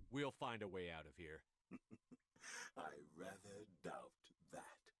underestimate me. We'll find a way out of here. I rather doubt that.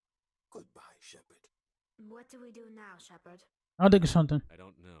 Goodbye, Shepard. What do we do now, Shepard? I'll think of something. I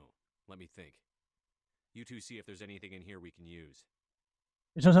don't know. Let me think. You two see if there's anything in here we can use.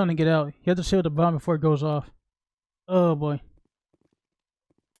 There's no time to get out. You have to seal the bomb before it goes off. Oh boy.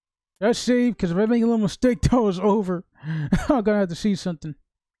 That's safe, because if I make a little mistake, that was over. I'm gonna have to see something.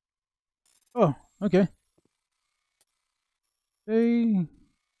 Oh, okay. Hey,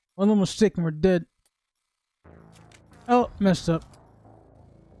 one little mistake and we're dead. Oh, messed up.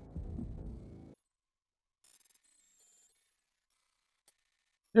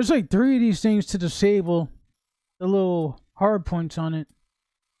 There's like 3 of these things to disable the little hard points on it.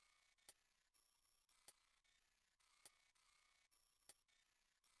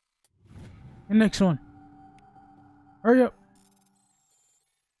 The next one. Hurry up.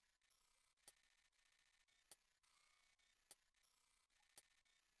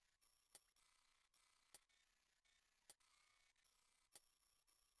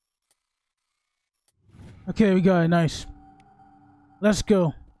 Okay, we got it. Nice. Let's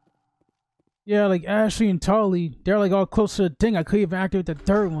go. Yeah, like Ashley and Tali, they're like all close to the thing. I couldn't even activate the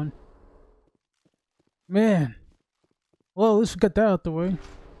third one. Man. Well, let's get that out the way.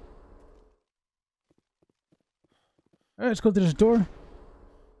 Alright, let's go to this door.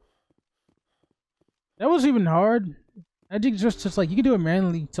 That wasn't even hard. I think just like you can do it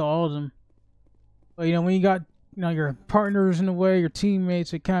manually to all of them. But you know, when you got your partners in the way, your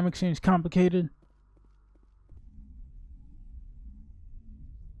teammates, it kind of makes things complicated.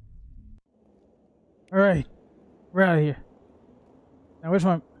 Alright. We're out of here. Now which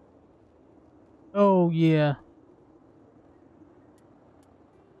one? Oh yeah.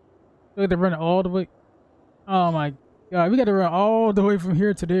 We have to run all the way. Oh my god, we got to run all the way from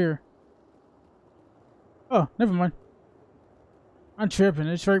here to there. Oh, never mind. I'm tripping,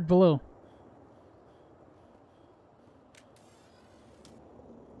 it's right below.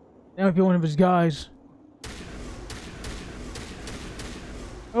 That might be one of his guys.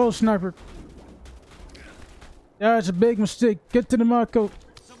 Oh, sniper. That's a big mistake. Get to the Mako.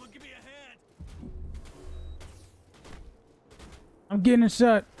 Someone give me a hand. I'm getting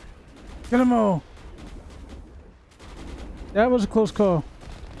inside. Get them all. That was a close call.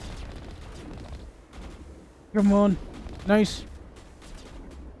 Come on. Nice.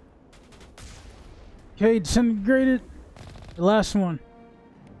 Okay, disintegrated. The last one.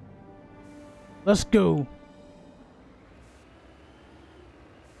 Let's go.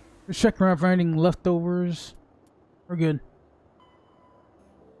 Just checking around for anything leftovers. We're good.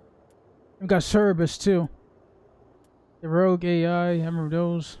 We've got Cerberus too. The rogue AI, I remember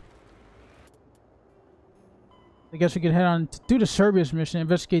those. I guess we could head on to do the Cerberus mission,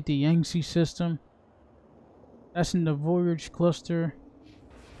 investigate the Yangtze system. That's in the Voyage cluster.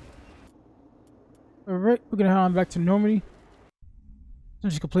 Alright, we're gonna head on back to Normandy.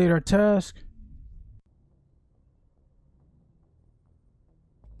 Since we completed our task.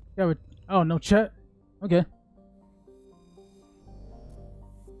 Yeah, oh, no chat? Okay.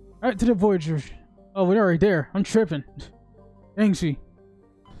 Alright, to the Voyagers. Oh, we're already there. I'm tripping. Yangtze.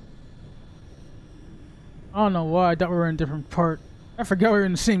 I don't know why. I thought we were in a different part. I forgot we were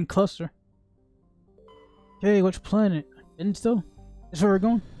in the same cluster. Okay, which planet? Isn't still? Is where we're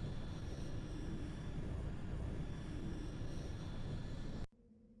going?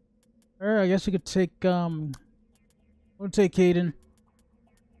 Alright, I guess we could take, we'll take Kaidan.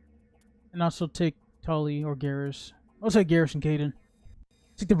 And also take Tali or Garrus. I'll take Garrus and Kaidan.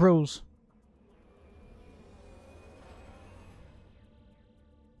 Take the bros.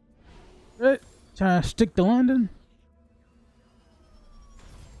 Alright, trying to stick to London.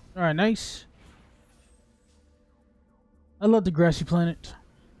 Alright, nice. I love the grassy planet.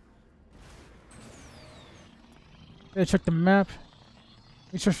 Gotta check the map.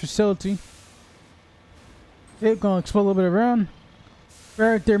 Research facility. Okay, gonna explore a little bit around.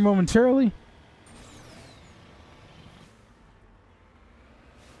 Right there momentarily.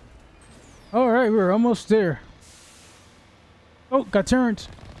 Alright, we're almost there. Oh, got turrets.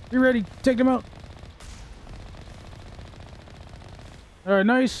 You ready? Take them out. Alright,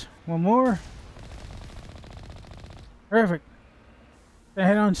 nice. One more. Perfect. Gonna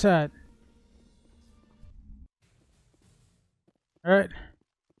head on inside. Alright.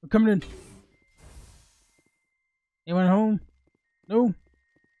 We're coming in. Anyone home? No?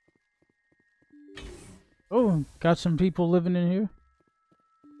 Oh, got some people living in here.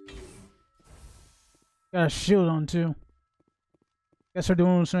 Got a shield on too. Guess they're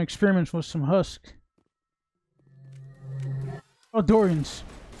doing some experiments with some husk. Oh, Dorians.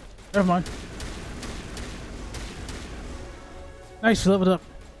 Never mind. Nice, leveled up.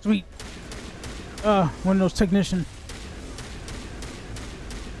 Sweet. One of those technicians.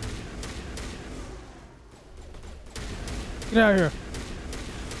 Get out of here.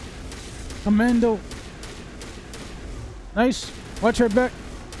 Commando. Nice. Watch her back.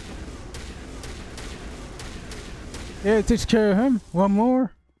 Yeah, it takes care of him. One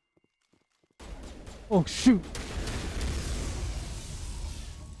more. Oh, shoot.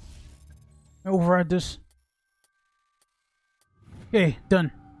 Override this. Okay,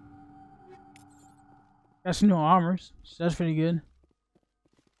 done. Got some new armors. So that's pretty good.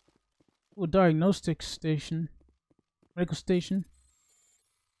 Ooh, diagnostic station. Medical station.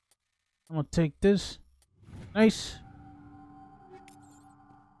 I'm gonna take this. Nice.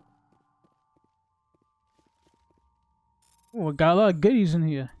 Oh, I got a lot of goodies in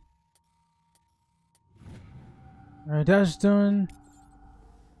here. Alright, that's done.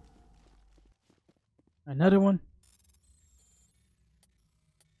 Another one.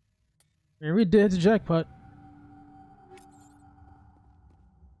 Yeah, we did the jackpot.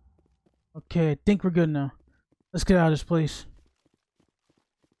 Okay, I think we're good now. Let's get out of this place.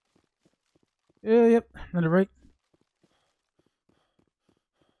 Yeah, yep. On the right.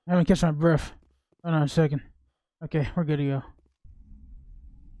 I haven't catch my breath. Hold on a second. Okay, we're good to go.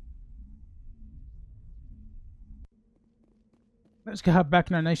 Let's get hop back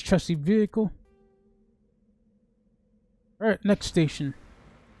in our nice trusty vehicle. Alright, next station.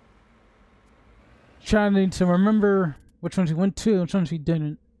 Trying to remember which ones we went to and which ones we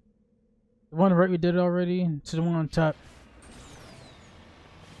didn't. The one right we did already, and to the one on top.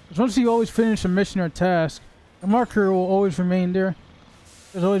 Because once you always finish a mission or task, the marker will always remain there.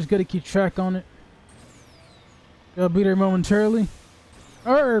 It's always good to keep track on it. They'll be there momentarily.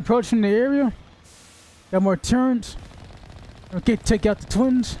 Alright, we're approaching the area. Got more turns. Okay, take out the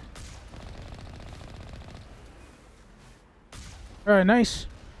twins. Alright, nice.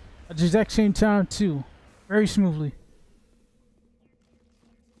 At the exact same time, too. Very smoothly.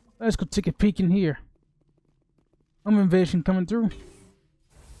 Let's go take a peek in here. Home invasion coming through.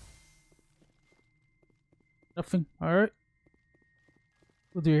 Nothing. Alright.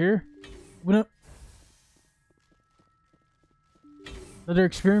 We'll do here. Open up. Another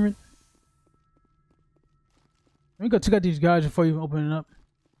experiment. Let me go check out these guys before you open it up.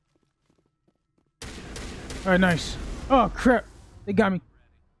 Alright, nice. Oh, crap. They got me.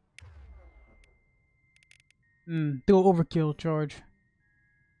 Do an overkill charge.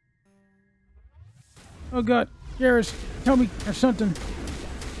 Oh, God. Garrus, tell me or something.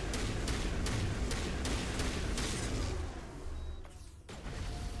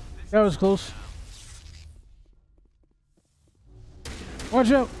 That was close.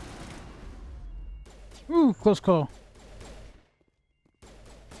 Watch out. Ooh, close call.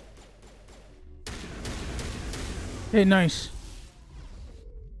 Hey, nice.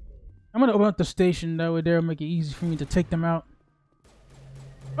 I'm gonna open up the station, that way there'll make it easy for me to take them out.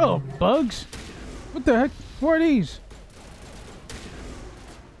 Oh, bugs? What the heck? What are these?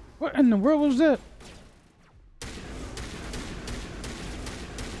 What in the world was that?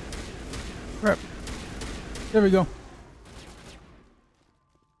 Crap. There we go.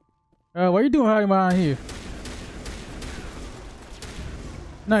 What are you doing hiding behind here?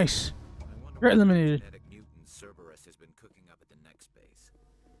 Nice. You're eliminated.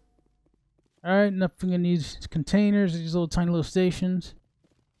 Alright, nothing in these containers, these little tiny little stations.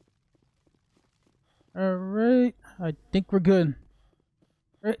 Alright, I think we're good.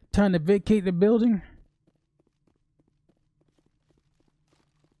 Alright, time to vacate the building.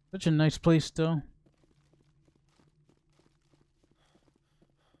 Such a nice place, though.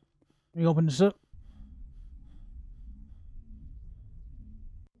 Let me open this up.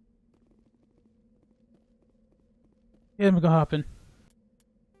 Yeah, I'm gonna hop in.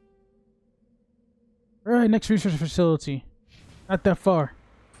 Alright, next research facility. Not that far.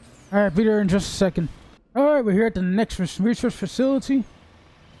 Alright, be there in just a second. Alright, we're here at the next research facility.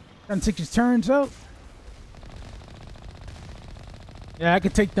 Gonna take these turns out. Yeah, I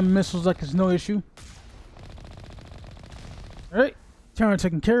can take them missiles like it's no issue. Alright, turn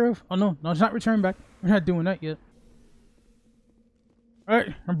taken care of. Oh no, it's not returning back. We're not doing that yet.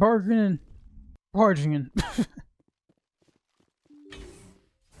 Alright, I'm bargaining. Barging in.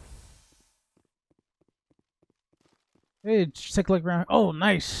 Hey, just take a look around. Oh,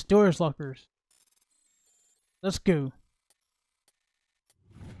 nice. Storage lockers. Let's go.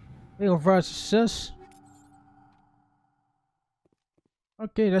 Hey, override success.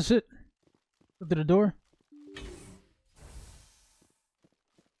 Okay, that's it. Go to the door.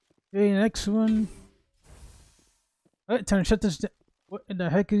 Okay, next one. Alright, time to shut this down. What in the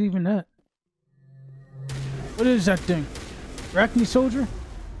heck is even that? What is that thing? Arachne soldier?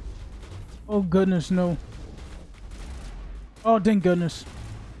 Oh goodness, no. Oh, thank goodness.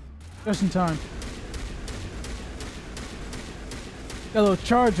 Just in time. Got a little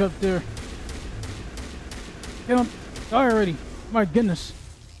charge up there. Get him. Die already. My goodness.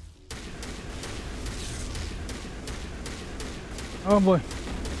 Oh boy.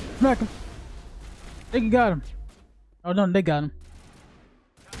 Smack him. They got him. Oh no, they got him.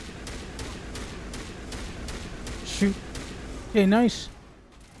 Shoot. Okay, nice.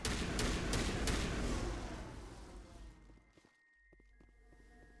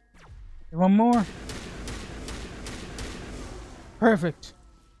 One more. Perfect.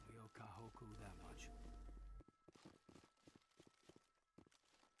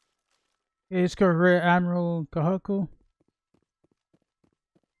 Okay, let's go Rear Admiral Kahaku.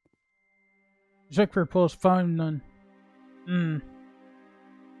 Check for pulse, found none.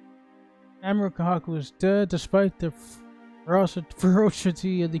 Admiral Kahaku is dead despite the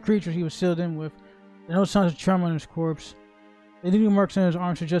ferocity of the creature he was sealed in with. There are no signs of trauma on his corpse. The leading marks on his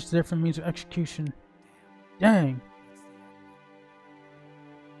arm suggest a different means of execution. Dang.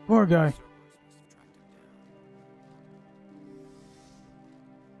 Poor guy.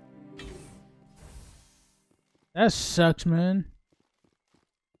 That sucks, man.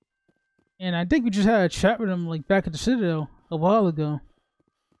 And I think we just had a chat with him like back at the Citadel a while ago.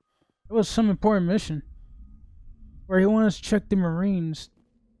 It was some important mission where he wanted us to check the Marines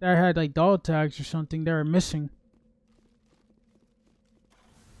that had like dog tags or something that were missing.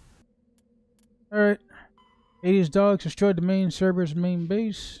 Alright. Hades dogs destroyed the main server's main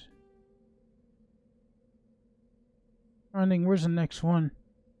base. Finding where's the next one?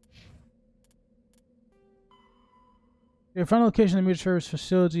 Your final location of the major service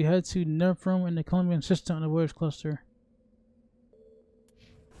facility, head to Nephrome and the Colombian system on the Voyage cluster.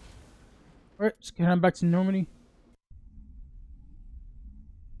 Alright, let's get on back to Normandy.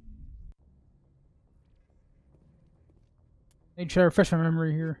 Let me try to refresh my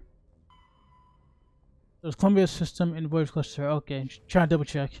memory here. There's Columbia system and Voyage cluster. Okay, just trying to double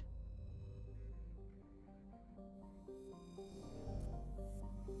check.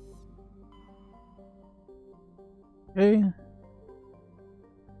 Okay.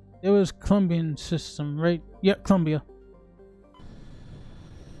 It was Colombian system, right? Yep, Columbia.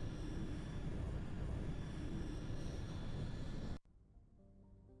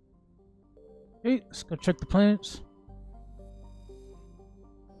 Okay, let's go check the planets.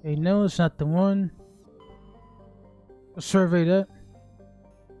 Okay, no, it's not the one. Let's survey that.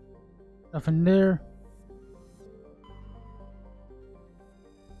 Nothing there.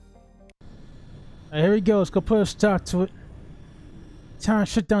 Alright, here we go. Let's go put a stop to it. Time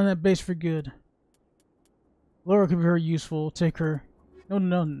to shut down that base for good. Laura could be very useful. Take her. No,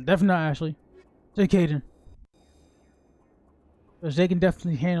 definitely not Ashley. Take Hayden. Because they can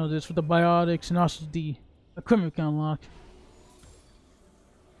definitely handle this with the biotics and also the equipment we can unlock.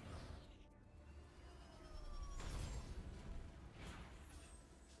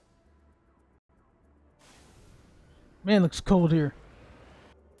 Man, it looks cold here.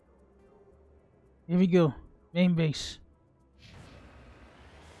 Here we go. Main base.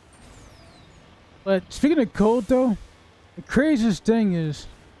 But speaking of cold though, the craziest thing is,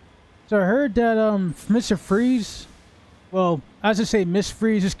 so I heard that Mr. Freeze, well, as I say, Miss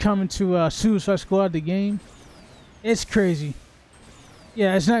Freeze is coming to Suicide Squad the game. It's crazy.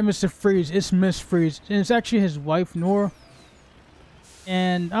 Yeah, it's not Mr. Freeze, it's Miss Freeze. And it's actually his wife, Nora.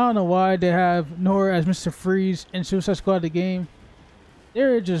 And I don't know why they have Nora as Mr. Freeze in Suicide Squad the game.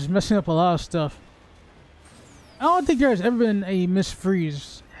 They're just messing up a lot of stuff. I don't think there's ever been a Miss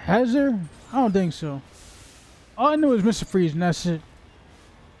Freeze. Has there? I don't think so. All I know is Mr. Freeze and that's it.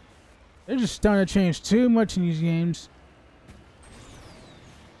 They're just starting to change too much in these games.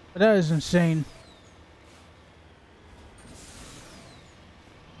 But that is insane.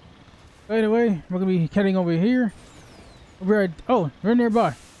 By the way, we're going to be heading over here. We're at, oh, we're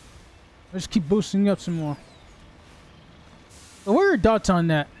nearby. Let's keep boosting up some more. But what are your thoughts on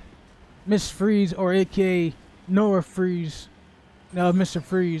that? Miss Freeze or aka Nora Freeze. No, Mr.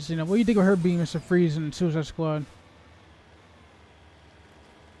 Freeze. You know, what do you think of her being Mr. Freeze in Suicide Squad?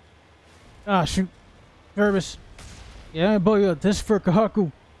 Ah, shoot. Nervous. Yeah, I'm gonna blow you up. This is for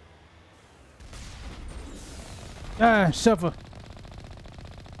Kahaku. Ah, suffer.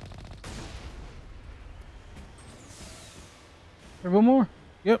 There one more?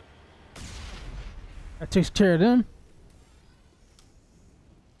 Yep. That takes care of them.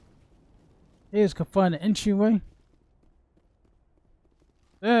 Hey, let's go find the entryway.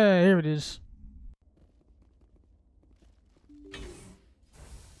 Ah, here it is.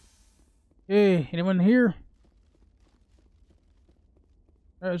 Hey, anyone here?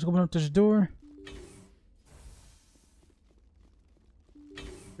 Alright, let's open up this door.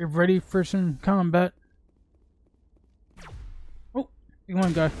 We're ready for some combat. Oh,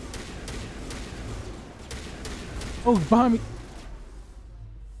 one guy. Oh, behind me.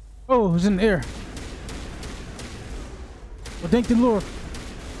 Oh, it was in the air. Well, thank the Lord.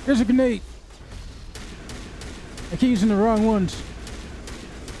 Here's a grenade. I keep using the wrong ones.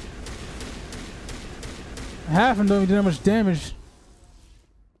 Half of them don't do that much damage.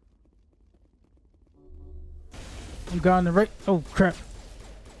 I'm gone the right. Oh crap!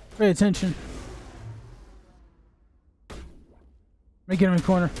 Pay attention. Let me get him in the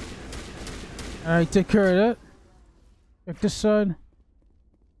corner. All right, take care of that. Check this side.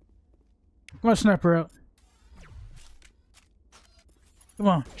 Come on, sniper out. Come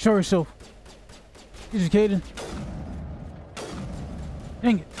on, show yourself. Use your Caden.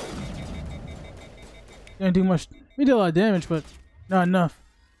 Dang it. Didn't do much. We did a lot of damage, but not enough.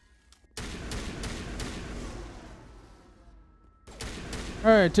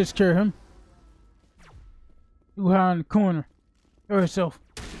 Alright, takes care of him. You hide in the corner. Show yourself.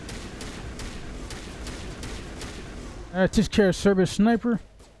 Alright, takes care of Cerberus Sniper.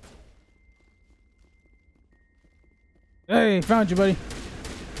 Hey, found you, buddy.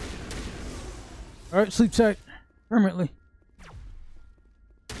 Alright, sleep tight. Permanently.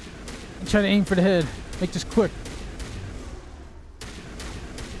 And try to aim for the head. Make this quick.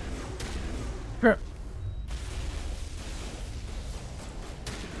 Crap.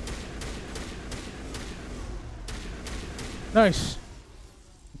 Nice.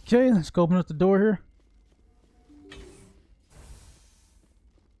 Okay, let's go open up the door here.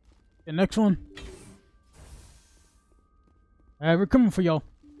 The next one. Alright, we're coming for y'all.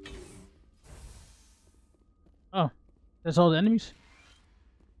 Oh, that's all the enemies?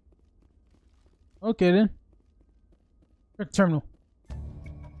 Okay then. Quick terminal.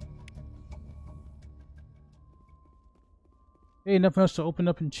 Hey, nothing else to open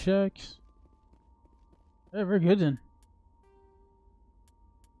up and check. Yeah, very good then.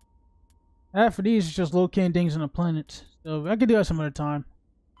 Half of these is just locating things on the planet. So I could do that some other time.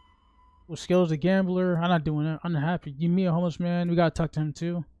 With skills the gambler. I'm not doing that. I'm not happy. You meet a homeless man, we gotta talk to him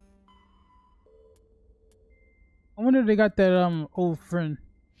too. I wonder if they got that old friend.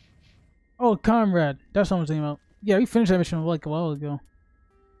 Oh, comrade. That's what I was thinking about. Yeah, we finished that mission like a while ago.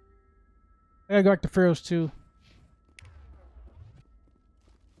 I gotta go back to Pharaohs too.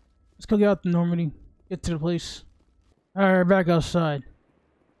 Let's go get out to Normandy. Get to the place. Alright, back outside.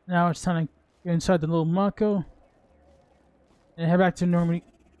 Now it's time to get inside the little Mako. And head back to Normandy.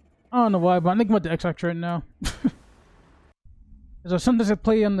 I don't know why, but I'm thinking about the Xbox right now. Because sometimes I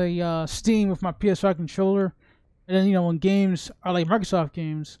play on the Steam with my PS5 controller. And then, you know, when games are like Microsoft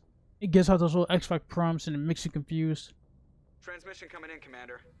games, it gets out those little Xbox prompts and it makes you confused. Transmission coming in,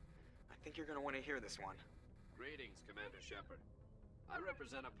 Commander. I think you're gonna want to hear this one. Greetings, Commander Shepard. I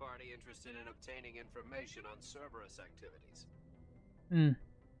represent a party interested in obtaining information on Cerberus activities.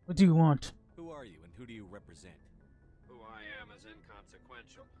 What do you want? Who are you and who do you represent? Who I am is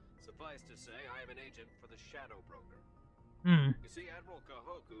inconsequential. Suffice to say, I am an agent for the Shadow Broker. You see, Admiral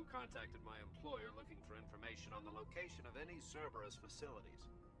Kahoku contacted my employer looking for information on the location of any Cerberus facilities.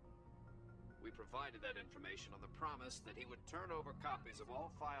 We provided that information on the promise that he would turn over copies of all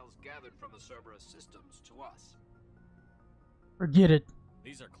files gathered from the Cerberus systems to us. Forget it.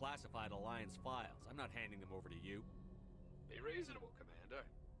 These are classified Alliance files. I'm not handing them over to you. Be reasonable, Commander.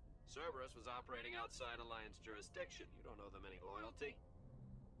 Cerberus was operating outside Alliance jurisdiction. You don't owe them any loyalty.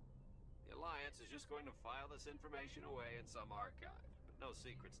 The Alliance is just going to file this information away in some archive, but no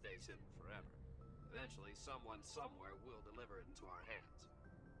secret stays hidden forever. Eventually, someone somewhere will deliver it into our hands.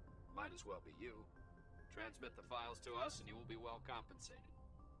 Might as well be you. Transmit the files to us and you will be well compensated.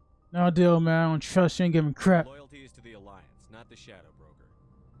 No deal, man. I don't trust you. Ain't giving crap. Loyalty is to the Alliance, not the Shadow Broker.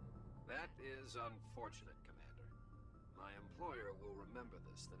 That is unfortunate, Commander. My employer will remember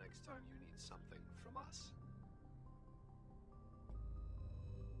this the next time you need something from us.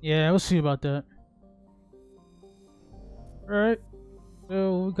 Yeah, we'll see about that. Alright.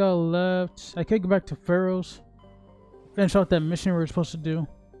 So, we got left. I could go back to Pharaohs. Finish out that mission we were supposed to do.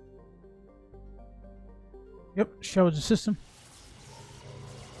 Yep, show the system.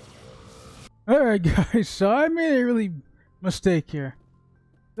 Alright guys, so I made a really mistake here.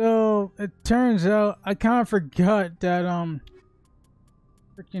 So it turns out I kinda forgot that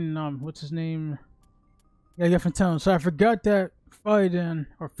freaking what's his name? Yeah, I got from town. So I forgot that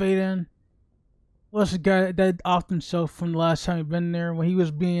Faden was the guy that offed himself from the last time he'd been there when he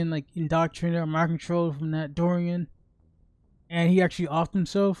was being like indoctrinated or mind controlled from that Dorian. And he actually offed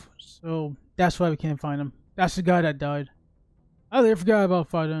himself. So that's why we can't find him. That's the guy that died. I literally forgot about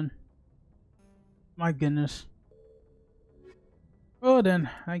Faden. My goodness. Well then,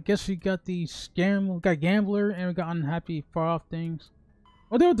 I guess we got the scam, we got Gambler, and we got Unhappy Far Off Things.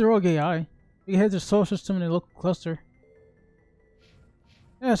 What do with the Rogue AI? We had the solar system in the local cluster.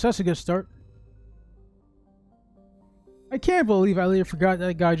 Yeah, so that's a good start. I can't believe I literally forgot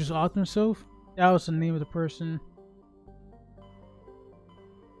that guy just offed himself. That was the name of the person.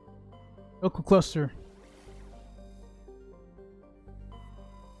 Local cluster.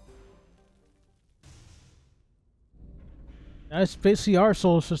 That's basically our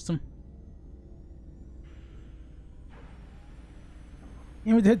solar system.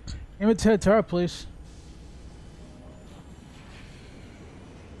 Aim it head to our place.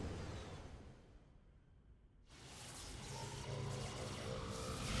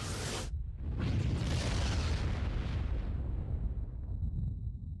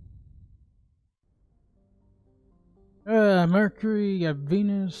 Mercury, got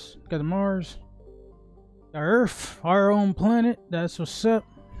Venus, got Mars. The Earth, our own planet. That's what's up.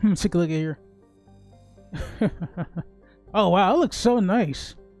 Let's take a look at here. Oh wow, it looks so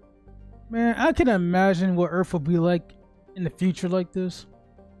nice. Man, I can imagine what Earth will be like in the future like this.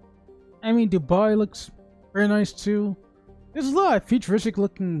 I mean, Dubai looks very nice too. There's a lot of futuristic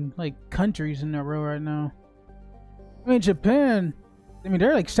looking like countries in that row right now. I mean, Japan, I mean,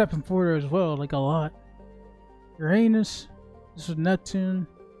 they're like stepping forward as well, like a lot. Uranus, this is Neptune,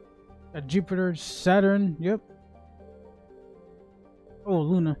 got Jupiter, Saturn, yep. Oh,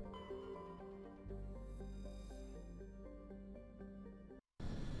 Luna.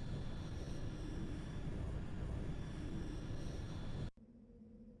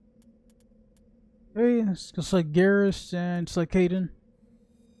 Hey, it's just like Garrus and it's like Hayden.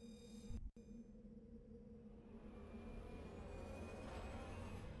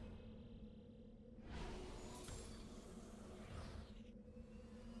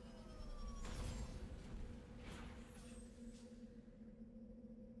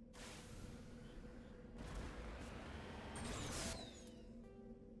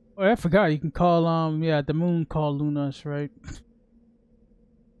 Oh, I forgot you can call yeah, the moon called Lunas, right?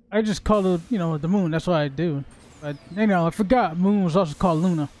 I just call it, you know, the moon. That's what I do. But you know, I forgot moon was also called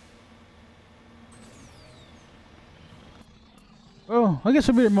Luna. Oh, I guess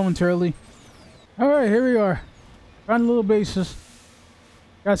I'll be there momentarily. All right, here we are. On a little basis.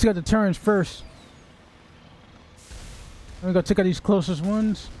 Gotta see out the turns first. Let me go check out these closest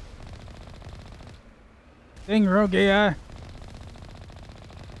ones. Dang, rogue AI.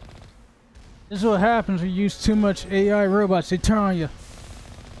 This is what happens when you use too much AI robots. They turn on you.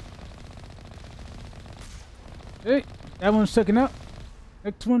 Hey, that one's sticking up.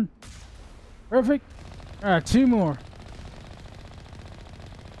 Next one. Perfect. Alright, 2 more.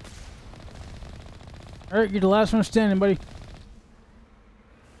 Alright, you're the last one standing, buddy.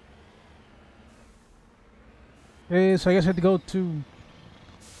 Okay, so I guess I have to go to...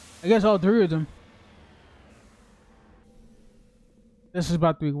 I guess all 3 of them. This is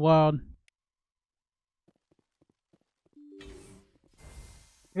about to be wild.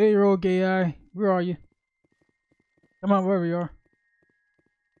 Hey, rogue AI. Where are you? Come on, wherever you are.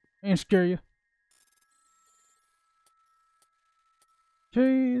 I ain't scare you.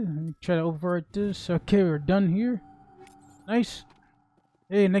 Okay, let me try to overwrite this. Okay, we're done here. Nice.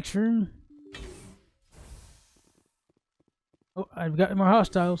 Hey, next room. Oh, I've got more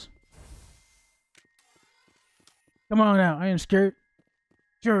hostiles. Come on now, I ain't scared.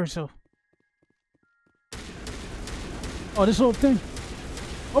 Show yourself. Oh, this whole thing.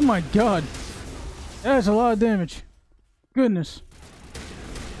 Oh my god. That's a lot of damage. Goodness.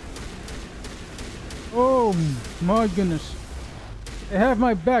 Oh my goodness. Hey, have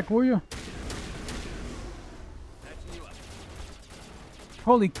my back, will you?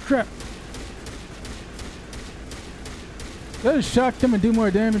 Holy crap. That just shock them and do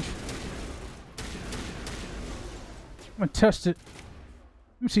more damage. I'm gonna test it.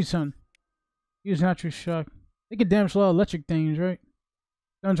 Let me see something. Use natural shock. They can damage a lot of electric things, right?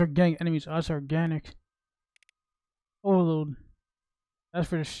 Guns are organic enemies. Us are organic. Overload. That's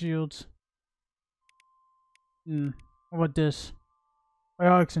for the shields. How about this?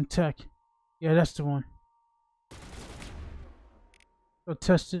 Biotics and tech. Yeah, that's the one. Go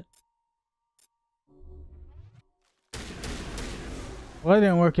test it. Well, that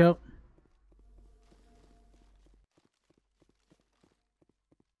didn't work out.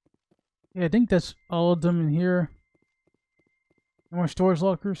 Yeah, I think that's all of them in here. No more storage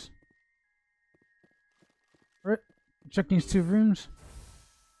lockers. Alright, check these 2 rooms.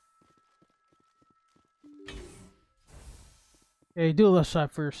 Okay, do the left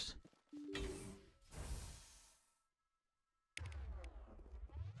side first.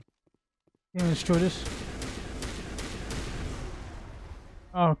 I'm gonna destroy this.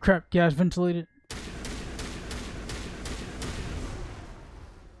 Oh crap, gas ventilated.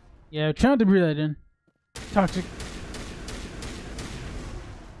 Yeah, trying to breathe that in. Toxic.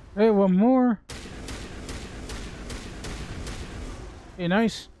 Hey, one more. Okay,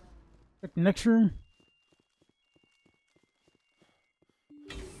 nice. Check the next room.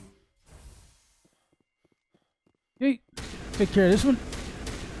 Okay, take care of this one.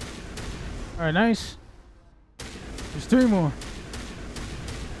 Alright, nice. There's 3 more.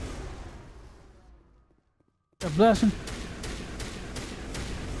 Got blessing.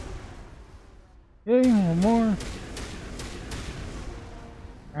 Okay, one more.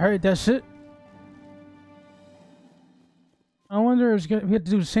 Alright, that's it. I wonder if we have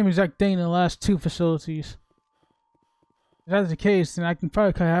to do the same exact thing in the last 2 facilities. If that's the case, then I can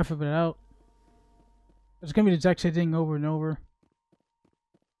probably cut half of it out. It's gonna be the exact same thing over and over.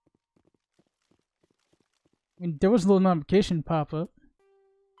 I mean, there was a little notification pop up.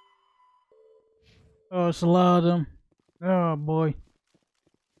 Oh, it's a lot of them. Oh boy.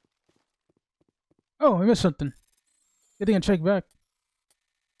 Oh, I missed something. Good thing I checked back.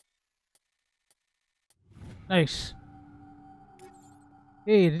 Nice.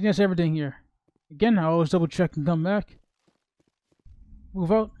 Hey, I think that's everything here. Again, I always double check and come back.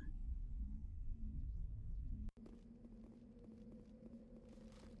 Move out.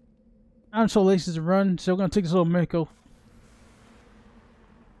 I'm so lazy to run, so we're gonna take this little Mako.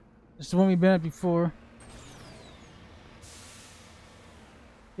 This is the one we've been at before.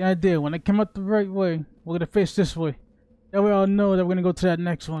 The idea, when I come up the right way, we're gonna face this way. That way I'll know that we're gonna go to that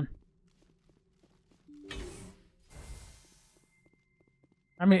next one.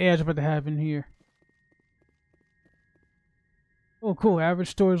 How many ads about to have in here? Oh, cool. Average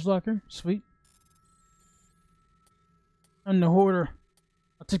storage locker. Sweet. I'm the hoarder.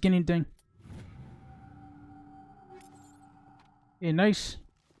 I'll take anything. Okay, nice.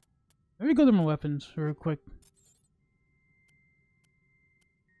 Let me go to my weapons real quick.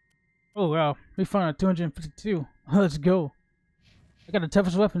 Oh, wow. We found a 252. Let's go. I got the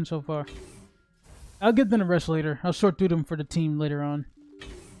toughest weapon so far. I'll get them the rest later. I'll sort through them for the team later on.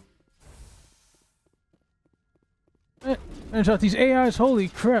 Turns out these AIs, holy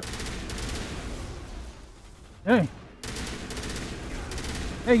crap. Hey.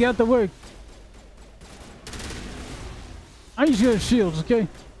 Hey, get out the way. I need you to shields, okay?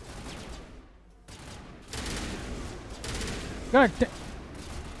 God damn.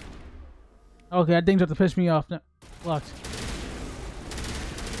 Okay, that thing's about to piss me off now. Locked.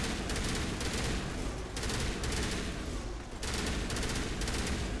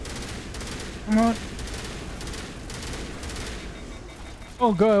 Come on.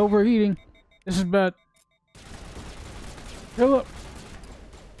 Oh god, overheating. This is bad. Fill up.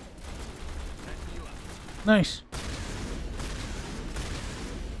 Nice.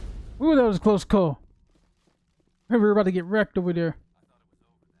 Ooh, that was a close call. We were about to get wrecked over there.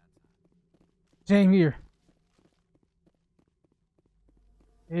 Same here.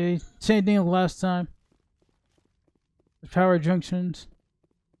 Okay, same thing as last time. The power junctions.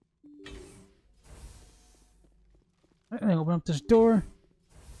 Alright, let me open up this door.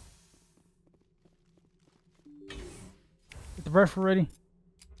 Get the rifle ready.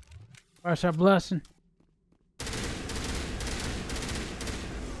 Fire shot blasting.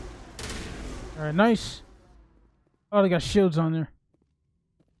 Alright, nice. Oh, they got shields on there.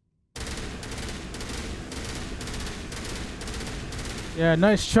 Yeah,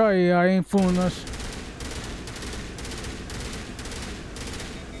 nice try. I ain't fooling us.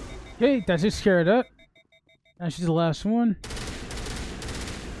 Okay, that takes care of that. Now she's the last one.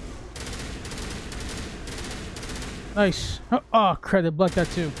 Nice. Oh, credit. Block that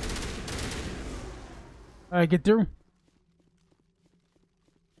too. Alright, get through.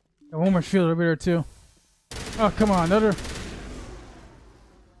 Got one more shield over there too. Oh, come on, another.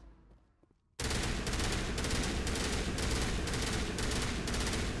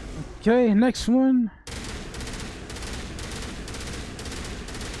 Okay, next one.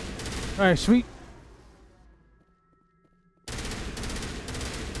 Alright, sweet.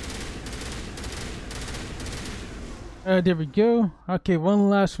 There we go. Okay, one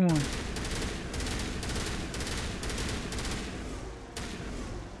last one.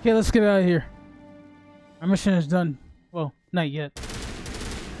 Okay, let's get out of here. Our mission is done. Well, not yet.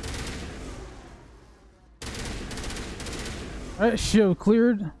 Alright, shield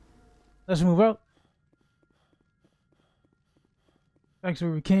cleared. Let's move out. Back to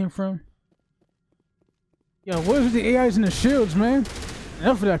where we came from. Yo, what is with the AIs and the shields, man?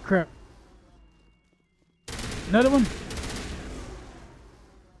 Enough of that crap. Another one?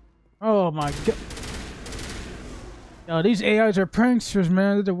 Oh my god. Yo, these AIs are pranksters,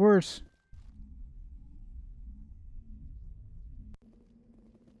 man. They're the worst.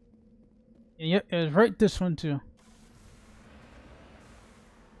 And yep, it's right this one too.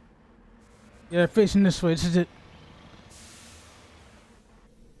 Yeah, facing this way. This is it.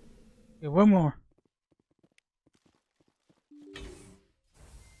 Yeah, one more.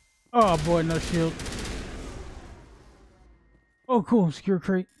 Oh boy, no shield. Oh, cool. Secure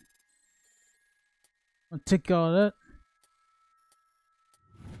crate. I'll take all that.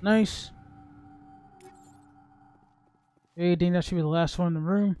 Nice. Okay, I think that should be the last one in the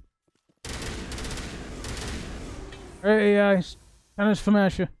room. Alright, guys. Time to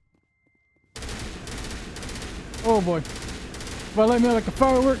smash you. Oh boy. If I light me out like a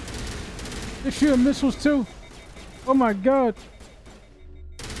firework, they're shooting missiles too. Oh my god.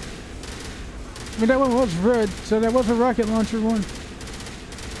 I mean, that one was red, so that was a rocket launcher one.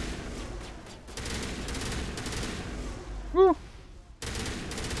 Woo.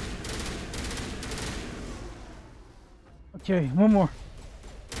 Okay, one more.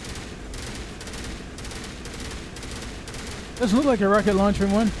 Doesn't look like a rocket launcher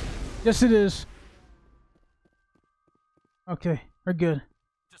one. Yes, it is. Okay, we're good.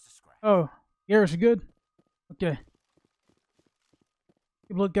 Oh, Garrett's good? Okay.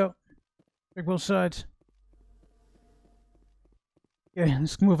 Keep a lookout. Check both sides. Okay,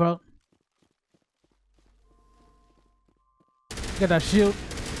 let's move out. Got that shield.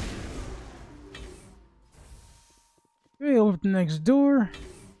 Okay, over the next door.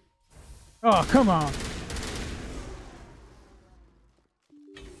 Oh, come on.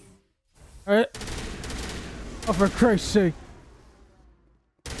 Alright. Oh, for Christ's sake.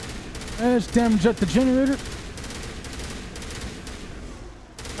 Let's damage up the generator.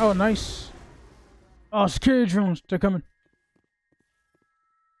 Oh, nice. Oh, security drones. They're coming.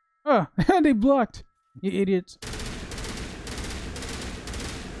 Oh, they blocked. You idiots.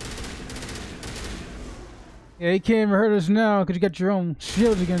 Yeah, you can't even hurt us now because you got your own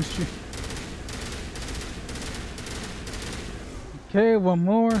shields against you. Okay, one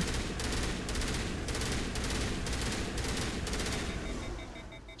more.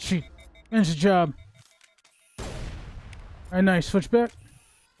 Shoot. Finish the job. Alright, nice. Switch back.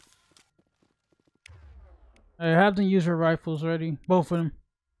 I have them use their rifles already. Both of them.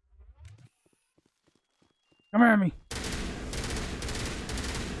 Come at me.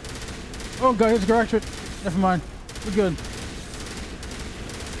 Oh god, here's the garage. Never mind. We're good.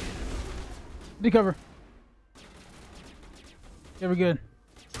 Decover. Yeah, we're good.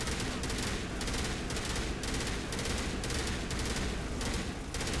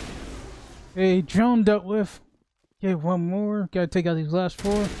 Okay, drone dealt with. Okay, one more. Gotta take out these last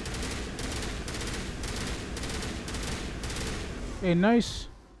 4. Okay, nice.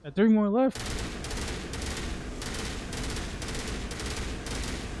 Got 3 more left.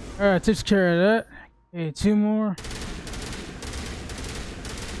 Alright, takes care of that. Okay, 2 more.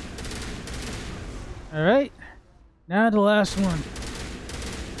 Alright. Now the last one.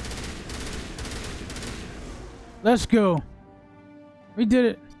 Let's go. We did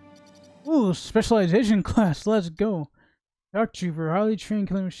it. Ooh, specialization class. Let's go. Dark Trooper, highly trained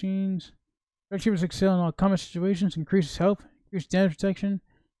killing machines. Dark Troopers excel in all combat situations, increases health, increases damage protection,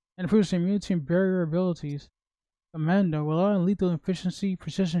 and improves immunity and barrier abilities. Commando, rely on lethal efficiency,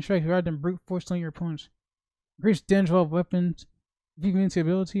 precision strikes rather than brute force killing your opponents. Increase damage while weapons, immunity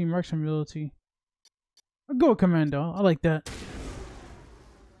ability, and marksman ability. I'll go with Commando. I like that.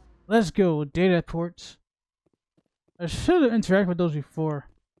 Let's go. Data ports. I should have interacted with those before.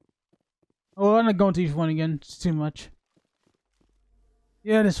 Oh, I'm not going to each one again. It's too much.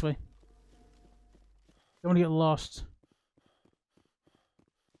 Yeah, this way. Don't want to get lost.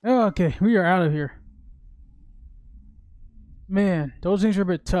 Oh, okay, we are out of here. Man, those things are a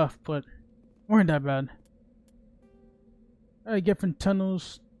bit tough, but weren't that bad. Alright, get from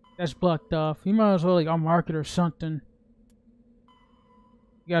tunnels. That's blocked off. You might as well like unmark it or something.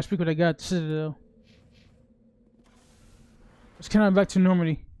 You gotta speak what I got. Citadel. Let's kind of back to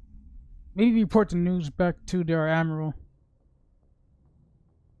Normandy. Maybe report the news back to their admiral.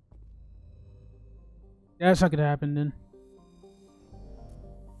 That's not gonna happen then.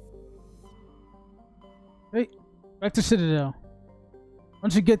 Hey, back to Citadel.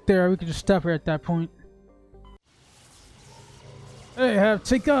 Once you get there, we can just stop here at that point. Hey, have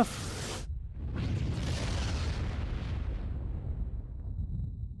take off.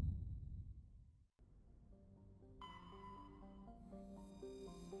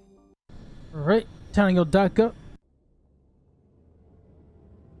 Alright, time to go dock up.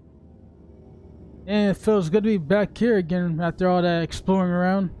 And it feels good to be back here again after all that exploring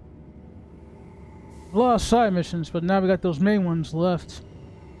around. A lot of side missions, but now we got those main ones left.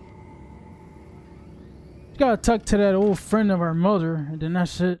 Just gotta talk to that old friend of our mother, and then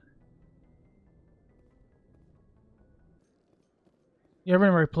that's it. Yeah, we're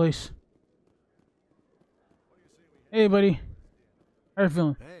in the right place. Hey, buddy. How you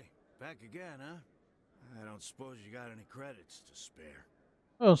feeling? Hey, back again, huh? I don't suppose you got any credits to spare.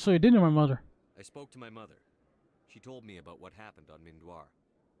 Oh, so you did know my mother. I spoke to my mother. She told me about what happened on Mindoir.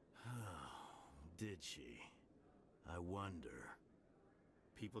 Did she? I wonder.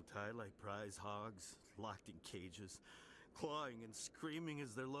 People tied like prize hogs, locked in cages, clawing and screaming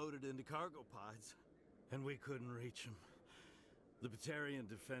as they're loaded into cargo pods. And we couldn't reach them. The Batarian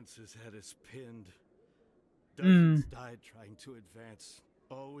defenses had us pinned. Dozens died trying to advance.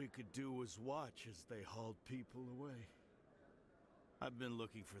 All we could do was watch as they hauled people away. I've been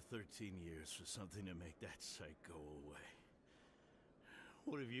looking for 13 years for something to make that sight go away.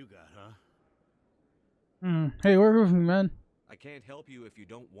 What have you got, huh? Hey, work with me, man. I can't help you if you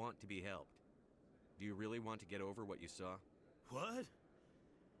don't want to be helped. Do you really want to get over what you saw? What?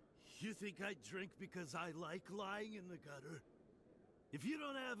 You think I drink because I like lying in the gutter? If you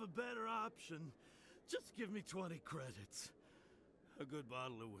don't have a better option, just give me 20 credits. A good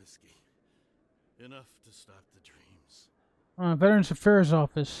bottle of whiskey. Enough to stop the dreams. Veterans Affairs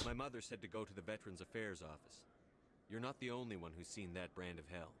Office. My mother said to go to the Veterans Affairs Office. You're not the only one who's seen that brand of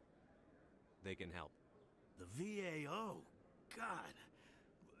hell. They can help. The VAO? God.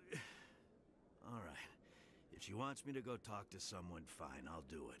 All right. If she wants me to go talk to someone, fine, I'll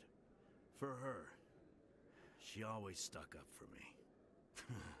do it. For her. She always stuck up for me.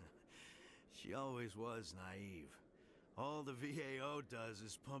 She always was naive. All the VAO does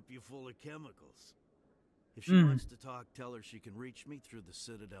is pump you full of chemicals. If she wants to talk, tell her she can reach me through the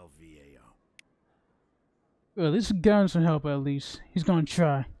Citadel VAO. Well, this got him some help at least. He's gonna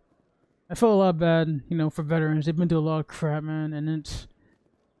try. I feel a lot bad, you know, for veterans. They've been through a lot of crap, man, and it's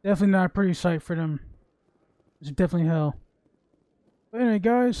definitely not a pretty sight for them. It's definitely hell. But anyway,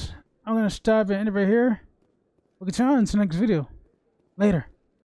 guys, I'm gonna stop and end it right here. We'll continue on to the next video. Later.